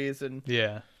series, and he's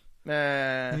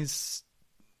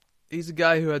a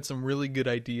guy who had some really good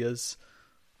ideas,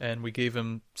 and we gave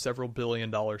him several $1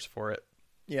 billion for it.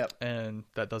 Yep. And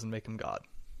that doesn't make him God.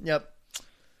 Yep.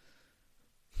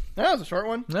 That was a short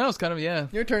one. That was kind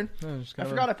of, Your turn. I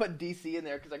forgot I put DC in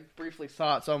there because I briefly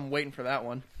saw it, so I'm waiting for that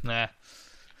one. Nah.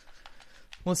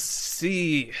 Let's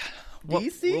see. What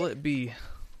DC? will it be?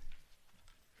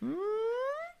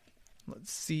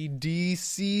 Let's see.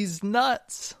 DC's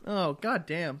nuts. Oh,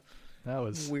 goddamn. That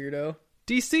was weirdo.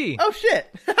 DC. Oh, shit.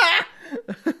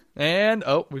 And,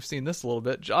 we've seen this a little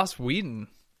bit. Joss Whedon.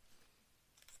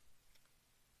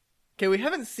 Okay, we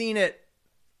haven't seen it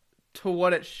to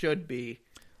what it should be.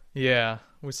 Yeah,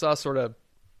 we saw sort of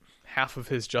half of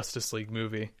his Justice League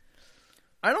movie.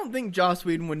 I don't think Joss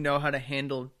Whedon would know how to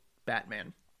handle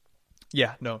Batman.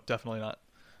 Yeah, no, definitely not.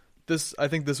 I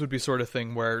think this would be sort of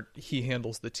thing where he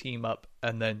handles the team up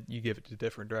and then you give it to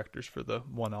different directors for the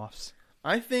one-offs.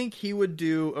 I think he would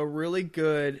do a really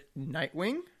good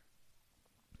Nightwing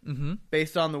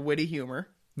based on the witty humor.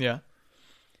 Yeah.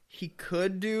 He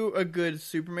could do a good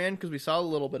Superman because we saw a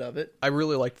little bit of it. I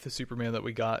really liked the Superman that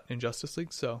we got in Justice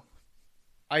League, so...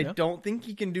 I don't think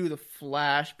he can do the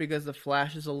Flash because the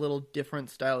Flash is a little different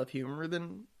style of humor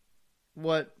than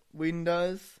what Whedon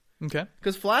does. Okay.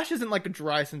 Because Flash isn't like a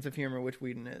dry sense of humor, which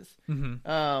Whedon is.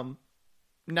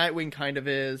 Nightwing kind of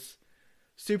is.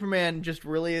 Superman just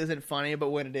really isn't funny, but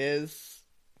when it is,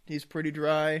 he's pretty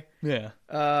dry. Yeah.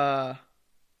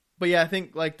 But yeah, I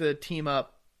think like the team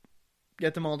up,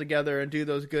 get them all together and do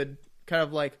those good kind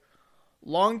of like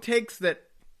long takes that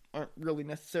aren't really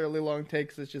necessarily long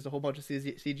takes. It's just a whole bunch of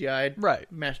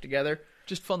CGI mashed together.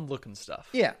 Just fun looking stuff.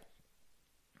 Yeah.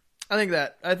 We're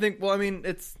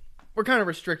kind of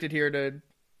restricted here to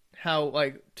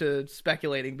to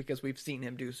speculating because we've seen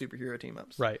him do superhero team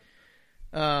ups. Right.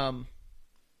 Damn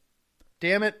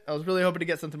it. I was really hoping to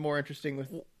get something more interesting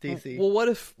with DC. Well, what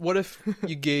if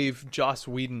you gave Joss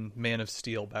Whedon Man of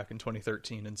Steel back in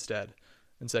 2013 instead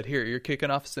and said, here, you're kicking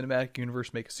off a cinematic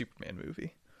universe, make a Superman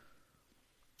movie?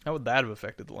 How would that have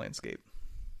affected the landscape?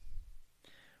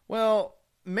 Well,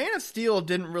 Man of Steel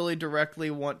didn't really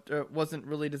wasn't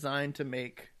really designed to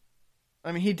make...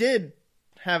 I mean, he did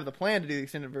have the plan to do the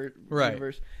extended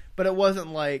universe, but it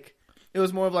wasn't like... It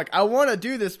was more of like, I want to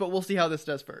do this, but we'll see how this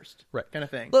does first. Right. Kind of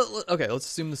thing. Okay, let's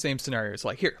assume the same scenario. It's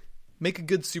like, here, make a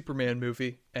good Superman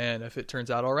movie, and if it turns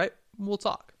out all right, we'll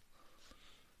talk.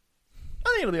 I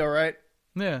think it'll be all right.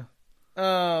 Yeah.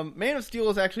 Man of Steel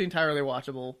is actually entirely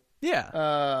watchable.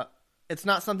 Yeah. It's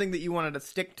not something that you wanted to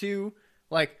stick to.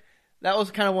 Like, that was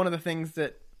kind of one of the things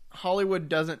that Hollywood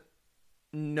doesn't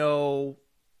know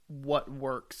what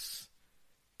works.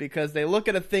 Because they look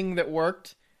at a thing that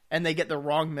worked, and they get the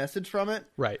wrong message from it.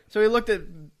 Right. So he looked at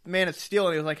Man of Steel,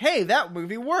 and he was like, hey, that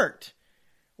movie worked.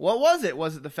 What was it?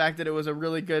 Was it the fact that it was a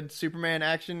really good Superman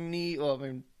action-y? Well, I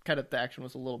mean, kind of the action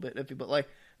was a little bit iffy, but like,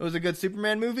 it was a good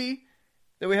Superman movie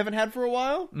that we haven't had for a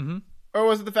while? Mm-hmm. Or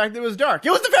was it the fact that it was dark?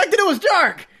 It was the fact that it was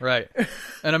dark! Right.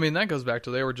 And I mean, that goes back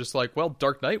to they were just like, well,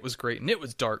 Dark Knight was great, and it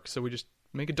was dark, so we just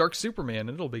make a dark Superman,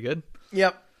 and it'll be good.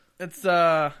 Yep. It's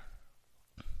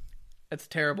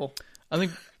terrible. I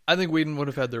think Whedon would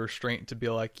have had the restraint to be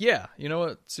like, yeah, you know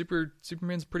what,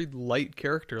 Superman's a pretty light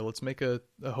character. Let's make a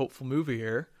hopeful movie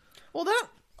here. Well, that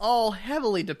all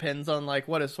heavily depends on like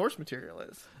what his source material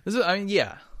is.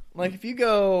 Yeah. Like if you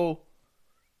go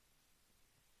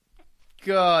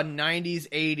 90s,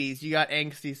 80s, you got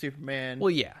angsty Superman. Well,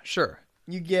 yeah, sure.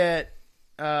 You get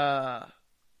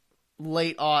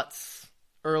late aughts,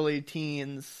 early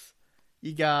teens.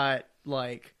 You got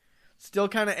like still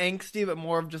kind of angsty, but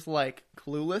more of just like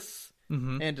clueless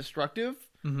and destructive.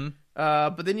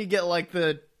 But then you get like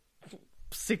the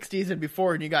 60s and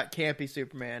before, and you got campy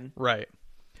Superman. Right.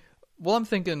 Well, I'm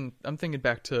thinking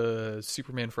back to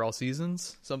Superman for All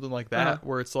Seasons, something like that,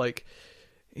 where it's like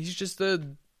he's just a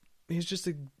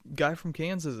guy from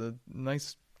Kansas, a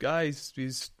nice guy.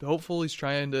 He's hopeful. He's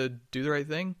trying to do the right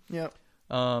thing. Yep.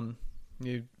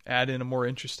 You add in a more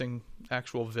interesting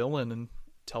actual villain and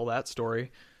tell that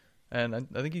story, and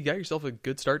I think you got yourself a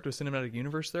good start to a cinematic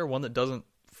universe there. One that doesn't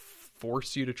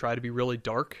force you to try to be really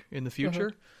dark in the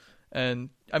future. And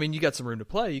I mean, you got some room to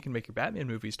play. You can make your Batman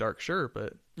movies dark, sure,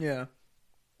 but yeah,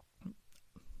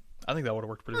 I think that would have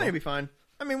worked pretty well. Maybe fine.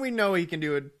 I mean, we know he can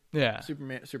do a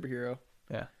superhero.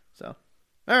 Yeah. So,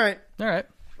 all right. My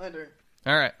turn.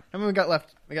 All right. How many we got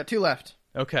left? We got 2 left.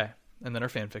 Okay, and then our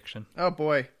fan fiction. Oh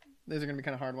boy, these are gonna be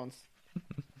kind of hard ones.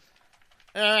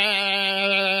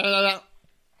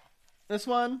 This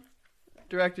one,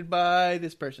 directed by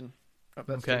this person. Oh,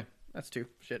 that's okay. 2. That's 2.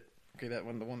 Shit. Okay, that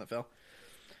one, the one that fell.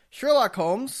 Sherlock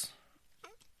Holmes.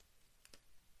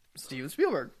 Steven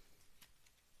Spielberg.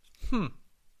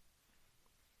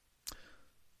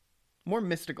 More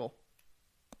mystical.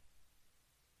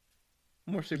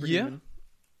 More superhuman. Yeah.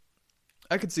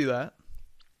 I could see that.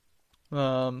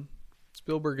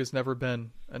 Spielberg has never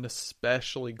been an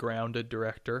especially grounded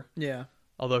director. Yeah.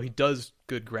 Although he does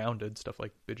good grounded stuff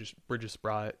like Bridge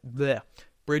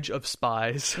of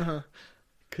Spies.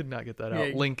 Could not get that out.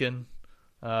 Yeah. Lincoln.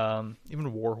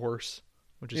 Even War Horse,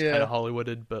 which is kind of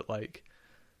Hollywooded, but like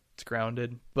it's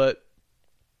grounded. But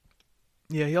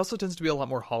yeah, he also tends to be a lot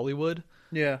more Hollywood.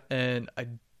 Yeah. And I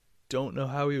don't know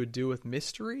how he would do with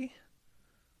mystery.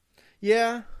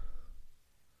 Yeah.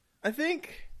 I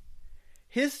think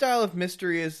his style of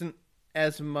mystery isn't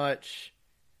as much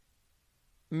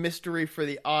mystery for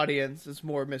the audience as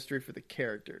more mystery for the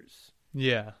characters.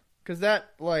 Yeah. Because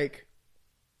that, like,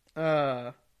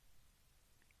 well,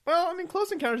 I mean,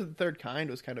 Close Encounters of the Third Kind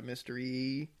was kind of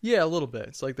mystery. Yeah, a little bit.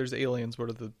 It's like there's aliens. What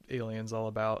are the aliens all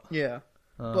about? Yeah.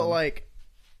 But, like,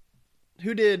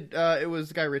 who did, it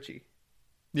was Guy Ritchie.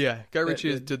 Yeah, Guy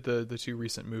Ritchie did the 2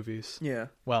 recent movies. Yeah.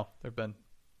 Well, there have been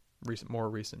more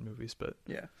recent movies, but...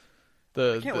 Yeah.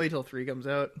 I can't wait till 3 comes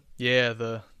out. Yeah,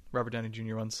 the Robert Downey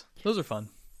Jr. ones. Those are fun.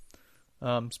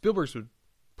 Spielberg's would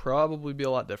probably be a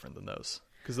lot different than those,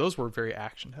 because those were very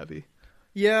action-heavy.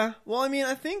 Yeah. Well, I mean,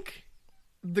 I think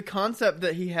the concept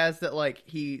that he has that, like,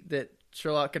 that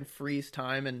Sherlock can freeze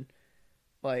time and,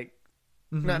 like,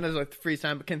 not necessarily freeze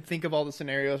time, but can think of all the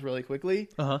scenarios really quickly.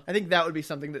 I think that would be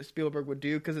something that Spielberg would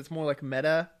do, because it's more like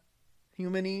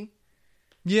meta-human-y.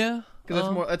 Yeah.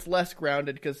 Because it's less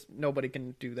grounded, because nobody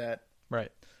can do that.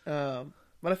 Right. But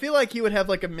I feel like he would have,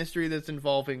 like, a mystery that's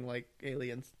involving, like,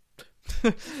 aliens.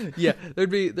 Yeah,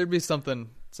 there'd be something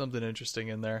interesting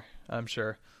in there, I'm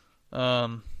sure.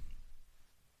 What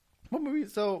movie?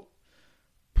 So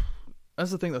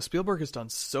that's the thing, though. Spielberg has done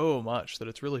so much that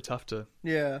it's really tough to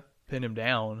pin him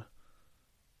down.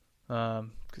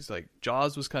 Because like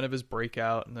Jaws was kind of his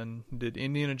breakout, and then he did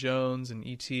Indiana Jones and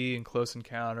E.T. and Close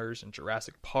Encounters and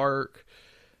Jurassic Park,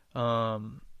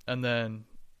 and then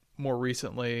more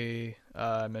recently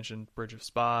I mentioned Bridge of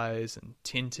Spies and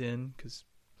Tintin, because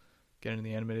getting in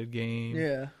the animated game.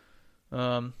 Yeah.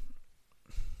 I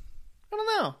don't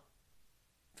know.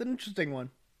 It's an interesting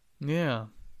one. Yeah.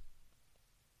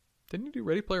 Didn't you do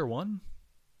Ready Player One?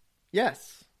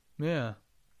 Yes. Yeah.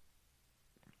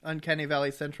 Uncanny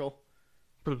Valley Central.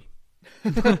 Yeah,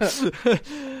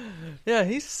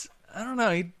 I don't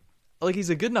know,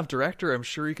 he's a good enough director. I'm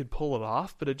sure he could pull it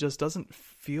off, but it just doesn't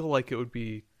feel like it would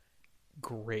be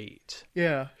great.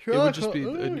 Yeah. It would just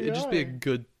be a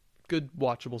good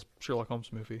watchable Sherlock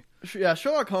Holmes movie. Yeah,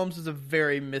 Sherlock Holmes is a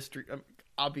very mystery.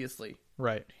 Obviously,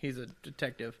 right? He's a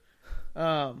detective,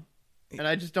 and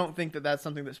I just don't think that that's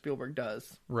something that Spielberg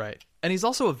does. Right, and he's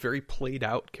also a very played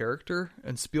out character.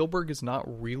 And Spielberg is not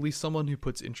really someone who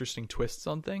puts interesting twists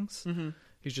on things.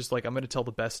 He's just like, I'm going to tell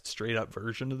the best straight up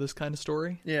version of this kind of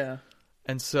story. Yeah,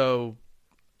 and so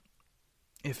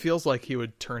it feels like he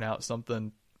would turn out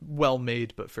something well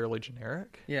made but fairly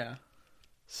generic. Yeah.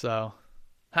 So.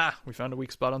 We found a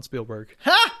weak spot on Spielberg.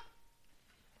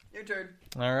 Your turn.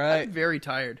 All right. I'm very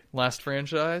tired. Last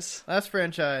franchise. I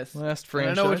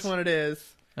know which one it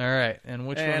is. All right. And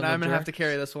which one? And I'm going to have to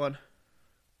carry this one.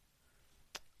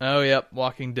 Oh, yep.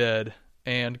 Walking Dead.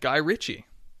 And Guy Ritchie.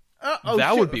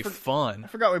 That would be fun. I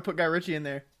forgot we put Guy Ritchie in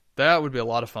there. That would be a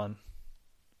lot of fun.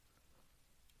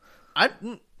 I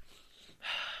don't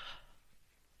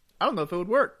know if it would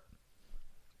work.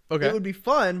 Okay. It would be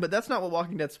fun, but that's not what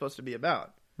Walking Dead's supposed to be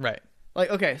about. Right. Like,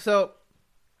 okay, so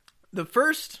the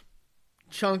first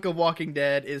chunk of Walking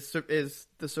Dead is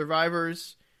the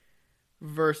survivors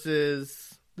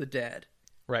versus the dead.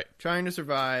 Right. Trying to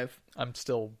survive. I'm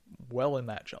still well in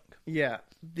that chunk. Yeah.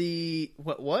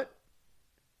 What? What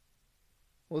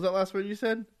was that last word you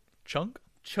said? Chunk?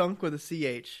 Chunk with a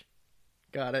CH.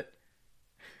 Got it.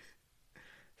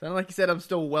 Sounded like you said I'm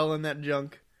still well in that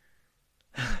junk.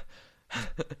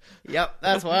 Yep,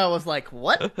 that's why I was like,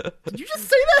 what? Did you just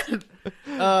say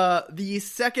that? The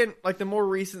second, like the more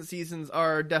recent seasons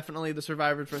are definitely the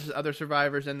survivors versus other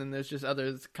survivors, and then there's just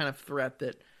others kind of threat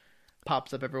that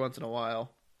pops up every once in a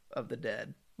while of the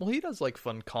dead. Well, he does like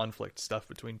fun conflict stuff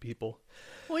between people.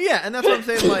 Well, yeah, and that's what I'm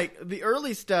saying, like the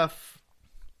early stuff.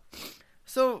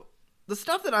 So the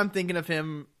stuff that I'm thinking of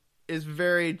him is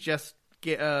very just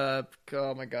oh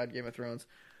my god, Game of Thrones.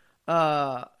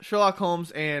 Sherlock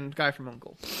Holmes and Guy from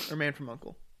U.N.C.L.E. or Man from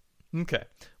U.N.C.L.E. Okay.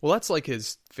 Well, that's like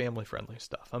his family-friendly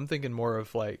stuff. I'm thinking more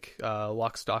of like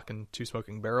Lock, Stock, and Two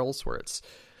Smoking Barrels, where it's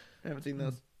I haven't seen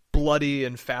those. bloody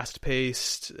and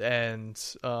fast-paced, and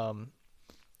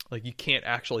like you can't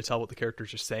actually tell what the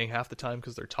characters are saying half the time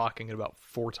because they're talking at about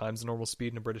 4 times the normal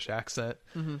speed in a British accent.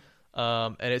 Mm-hmm.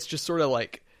 And it's just sort of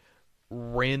like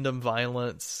random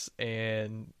violence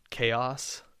and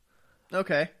chaos.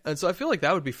 Okay. And so I feel like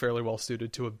that would be fairly well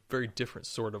suited to a very different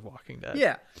sort of Walking Dead.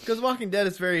 Yeah, because Walking Dead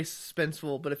is very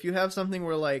suspenseful, but if you have something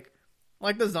where like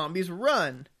the zombies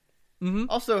run. Mm-hmm.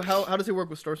 Also, how does it work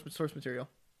with source material?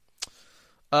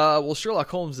 Well, Sherlock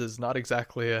Holmes is not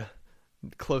exactly a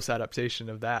close adaptation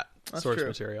of that source true.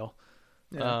 material.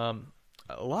 Yeah.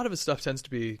 A lot of his stuff tends to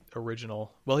be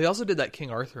original. Well, he also did that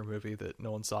King Arthur movie that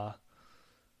no one saw.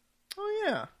 Oh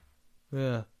yeah.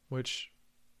 Yeah, which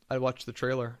I watched the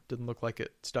trailer. Didn't look like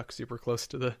it stuck super close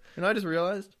to the And I just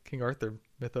realized King Arthur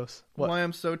mythos. What? why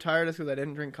I'm so tired is because I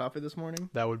didn't drink coffee this morning.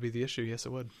 That would be the issue. Yes,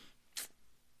 it would.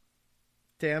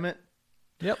 Damn it.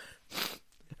 Yep.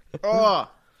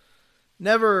 Oh.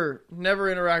 Never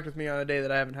interact with me on a day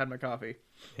that I haven't had my coffee.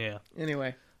 Yeah.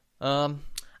 Anyway. Um.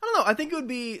 I don't know. I think it would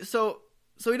be so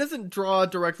he doesn't draw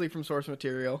directly from source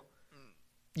material.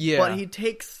 Yeah. But he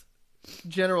takes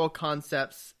general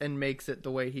concepts and makes it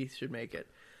the way he should make it.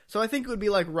 So I think it would be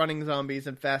like running zombies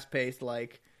and fast paced.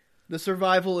 Like the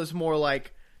survival is more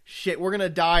like shit. We're gonna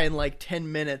die in like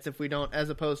 10 minutes if we don't, as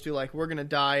opposed to like we're gonna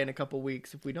die in a couple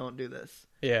weeks if we don't do this.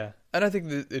 Yeah, and I think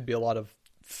that it'd be a lot of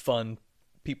fun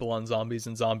people on zombies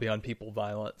and zombie on people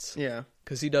violence. Yeah,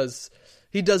 because he does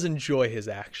enjoy his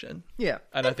action. yeah,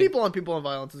 And and I think- people on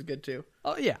violence is good too.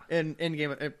 Oh yeah, In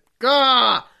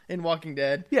in Walking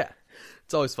Dead. yeah,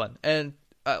 it's always fun, and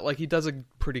like he does a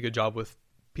pretty good job with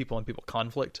people on people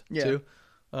conflict too.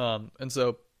 And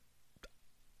so,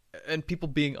 and people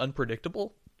being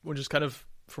unpredictable, which is kind of,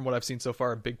 from what I've seen so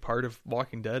far, a big part of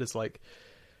Walking Dead is like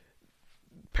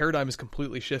paradigm is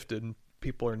completely shifted and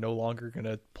people are no longer going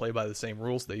to play by the same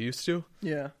rules they used to.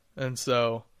 Yeah, And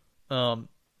so,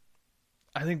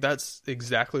 I think that's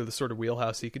exactly the sort of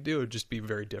wheelhouse he could do. It would just be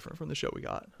very different from the show we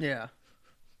got. yeah.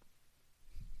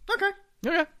 Okay,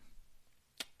 Okay.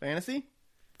 fantasy.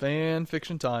 Fan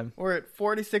fiction time. We're at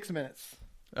 46 minutes,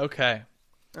 Okay.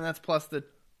 and that's plus the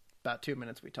about 2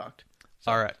 minutes we talked.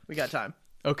 So All right. we got time.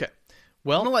 Okay. I'm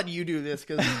Well, gonna let you do this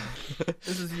because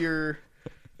this is your.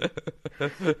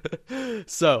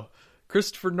 so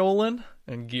Christopher Nolan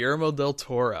and Guillermo del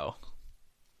Toro.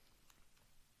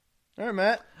 All right,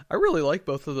 Matt. I really like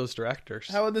both of those directors.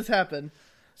 How would this happen?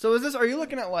 So are you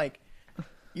looking at like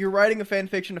you're writing a fan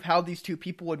fiction of how these two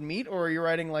people would meet, or are you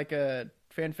writing like a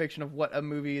fan fiction of what a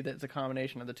movie that's a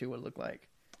combination of the two would look like?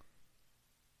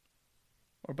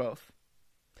 Or both?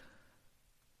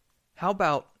 How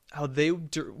about how they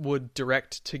would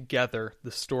direct together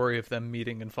the story of them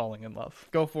meeting and falling in love?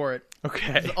 Go for it.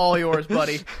 Okay. This is all yours,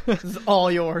 buddy. This is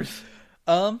all yours.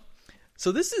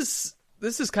 So this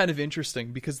is kind of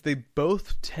interesting because they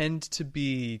both tend to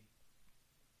be,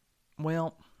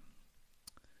 well,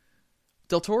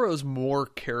 Del Toro's more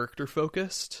character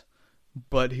focused,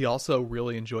 but he also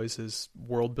really enjoys his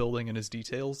world building and his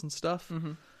details and stuff.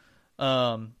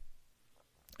 Mm-hmm.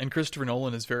 And Christopher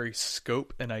Nolan is very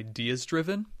scope and ideas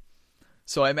driven.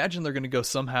 So I imagine they're going to go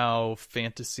somehow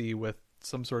fantasy with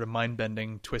some sort of mind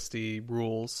bending, twisty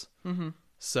rules. Mm-hmm.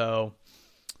 So,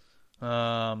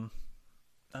 I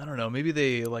don't know. Maybe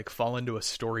they like fall into a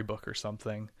storybook or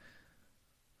something.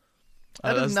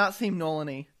 That does not seem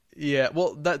Nolan-y. Yeah,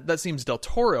 well, that seems Del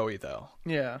Toro-y though.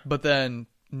 Yeah. But then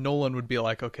Nolan would be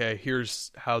like, okay,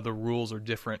 here's how the rules are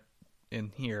different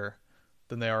in here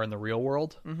than they are in the real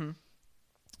world. Mm-hmm.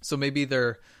 So maybe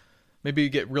they're maybe you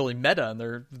get really meta and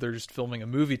they're just filming a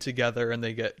movie together and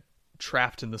they get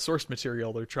trapped in the source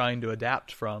material they're trying to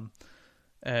adapt from,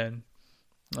 and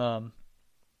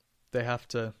they have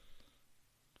to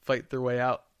fight their way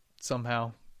out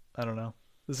somehow. I don't know.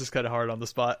 This is kind of hard on the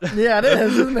spot. Yeah, it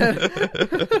is, isn't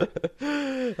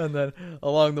it? And then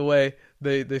along the way,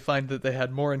 they find that they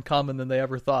had more in common than they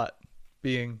ever thought,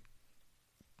 being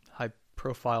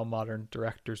high-profile modern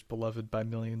directors beloved by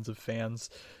millions of fans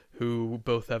who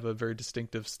both have a very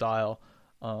distinctive style.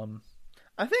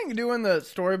 I think doing the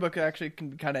storybook actually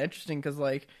can be kind of interesting because,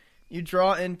 like, you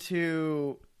draw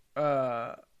into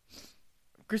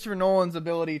Christopher Nolan's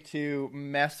ability to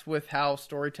mess with how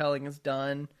storytelling is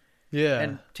done. Yeah.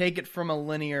 And take it from a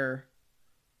linear,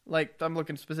 like, I'm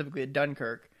looking specifically at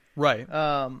Dunkirk. Right.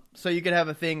 So you could have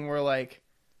a thing where, like,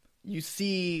 you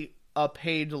see a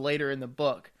page later in the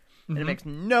book, and it makes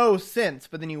no sense,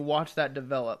 but then you watch that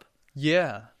develop.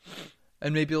 Yeah.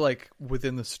 And maybe, like,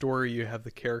 within the story, you have the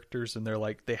characters, and they're,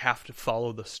 like, they have to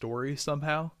follow the story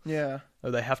somehow. Yeah.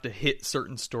 Or they have to hit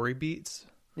certain story beats.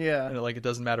 Yeah. And, like, it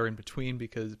doesn't matter in between,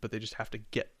 but they just have to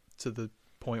get to the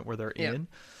point where they're in.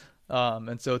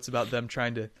 And so it's about them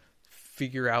trying to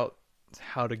figure out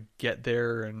how to get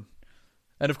there. And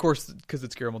of course, because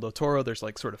it's Guillermo del Toro, there's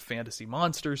like sort of fantasy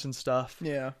monsters and stuff.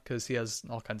 Yeah. Because he has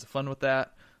all kinds of fun with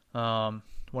that. One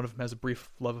of them has a brief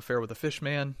love affair with a fish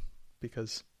man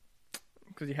because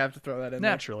you have to throw that in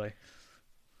naturally.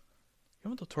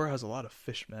 Guillermo del Toro has a lot of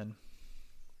fish men.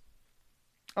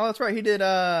 Oh, that's right. He did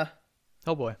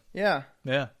Hellboy. Yeah.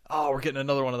 Yeah. Oh, we're getting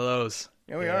another one of those.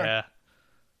 Yeah, we are.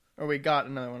 Or we got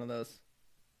another one of those.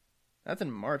 That's in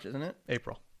March, isn't it?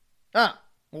 April. Well,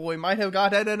 we might have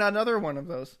got it in another one of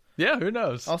those. Yeah, who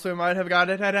knows? Also, we might have got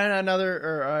it in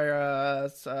another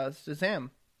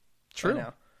Shazam. True.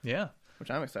 Now, yeah. which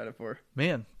I'm excited for.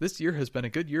 Man, this year has been a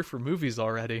good year for movies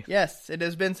already. Yes, it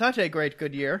has been such a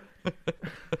good year.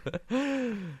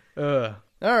 All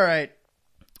right.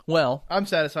 Well, I'm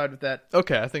satisfied with that.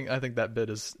 Okay, I think that bit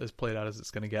is as played out as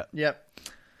it's going to get. Yep.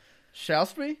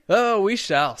 Shallst we? Oh, we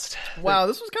shallst. Wow,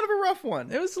 this was kind of a rough one.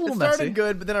 It was a little messy. It started messy.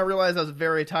 good, but then I realized I was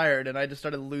very tired, and I just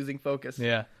started losing focus.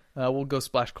 Yeah. We'll go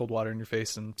splash cold water in your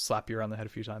face and slap you around the head a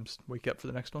few times. Wake you up for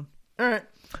the next one. All right.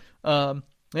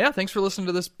 Yeah, thanks for listening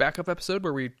to this backup episode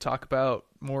where we talk about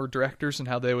more directors and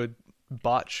how they would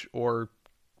botch or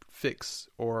fix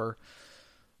or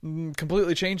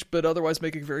completely change, but otherwise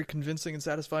make a very convincing and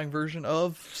satisfying version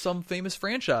of some famous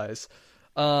franchise.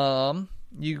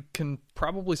 You can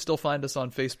probably still find us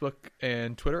on Facebook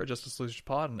and Twitter at Justice Losers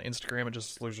Pod and Instagram at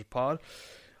Justice Losers Pod.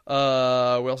 We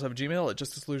also have a Gmail at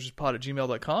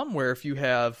justiceloserspod@gmail.com, where if you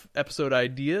have episode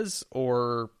ideas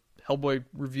or Hellboy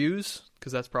reviews,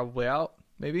 because that's probably out,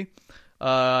 maybe,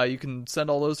 you can send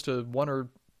all those to one or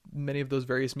many of those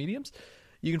various mediums.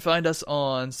 You can find us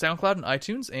on SoundCloud and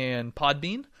iTunes and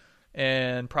Podbean,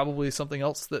 and probably something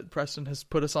else that Preston has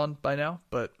put us on by now,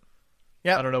 but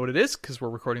yeah, I don't know what it is because we're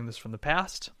recording this from the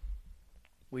past.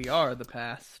 We are the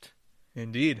past.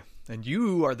 Indeed. And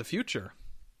you are the future.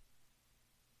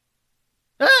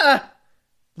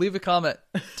 Leave a comment.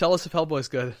 Tell us if Hellboy's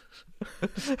good.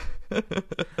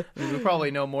 We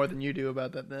probably know more than you do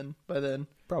about that by then.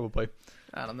 Probably.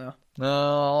 I don't know.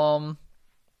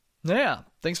 Yeah.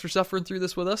 Thanks for suffering through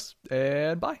this with us,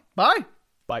 and bye. Bye.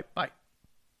 Bye. Bye.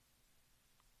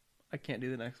 I can't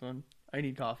do the next one. I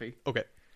need coffee. Okay.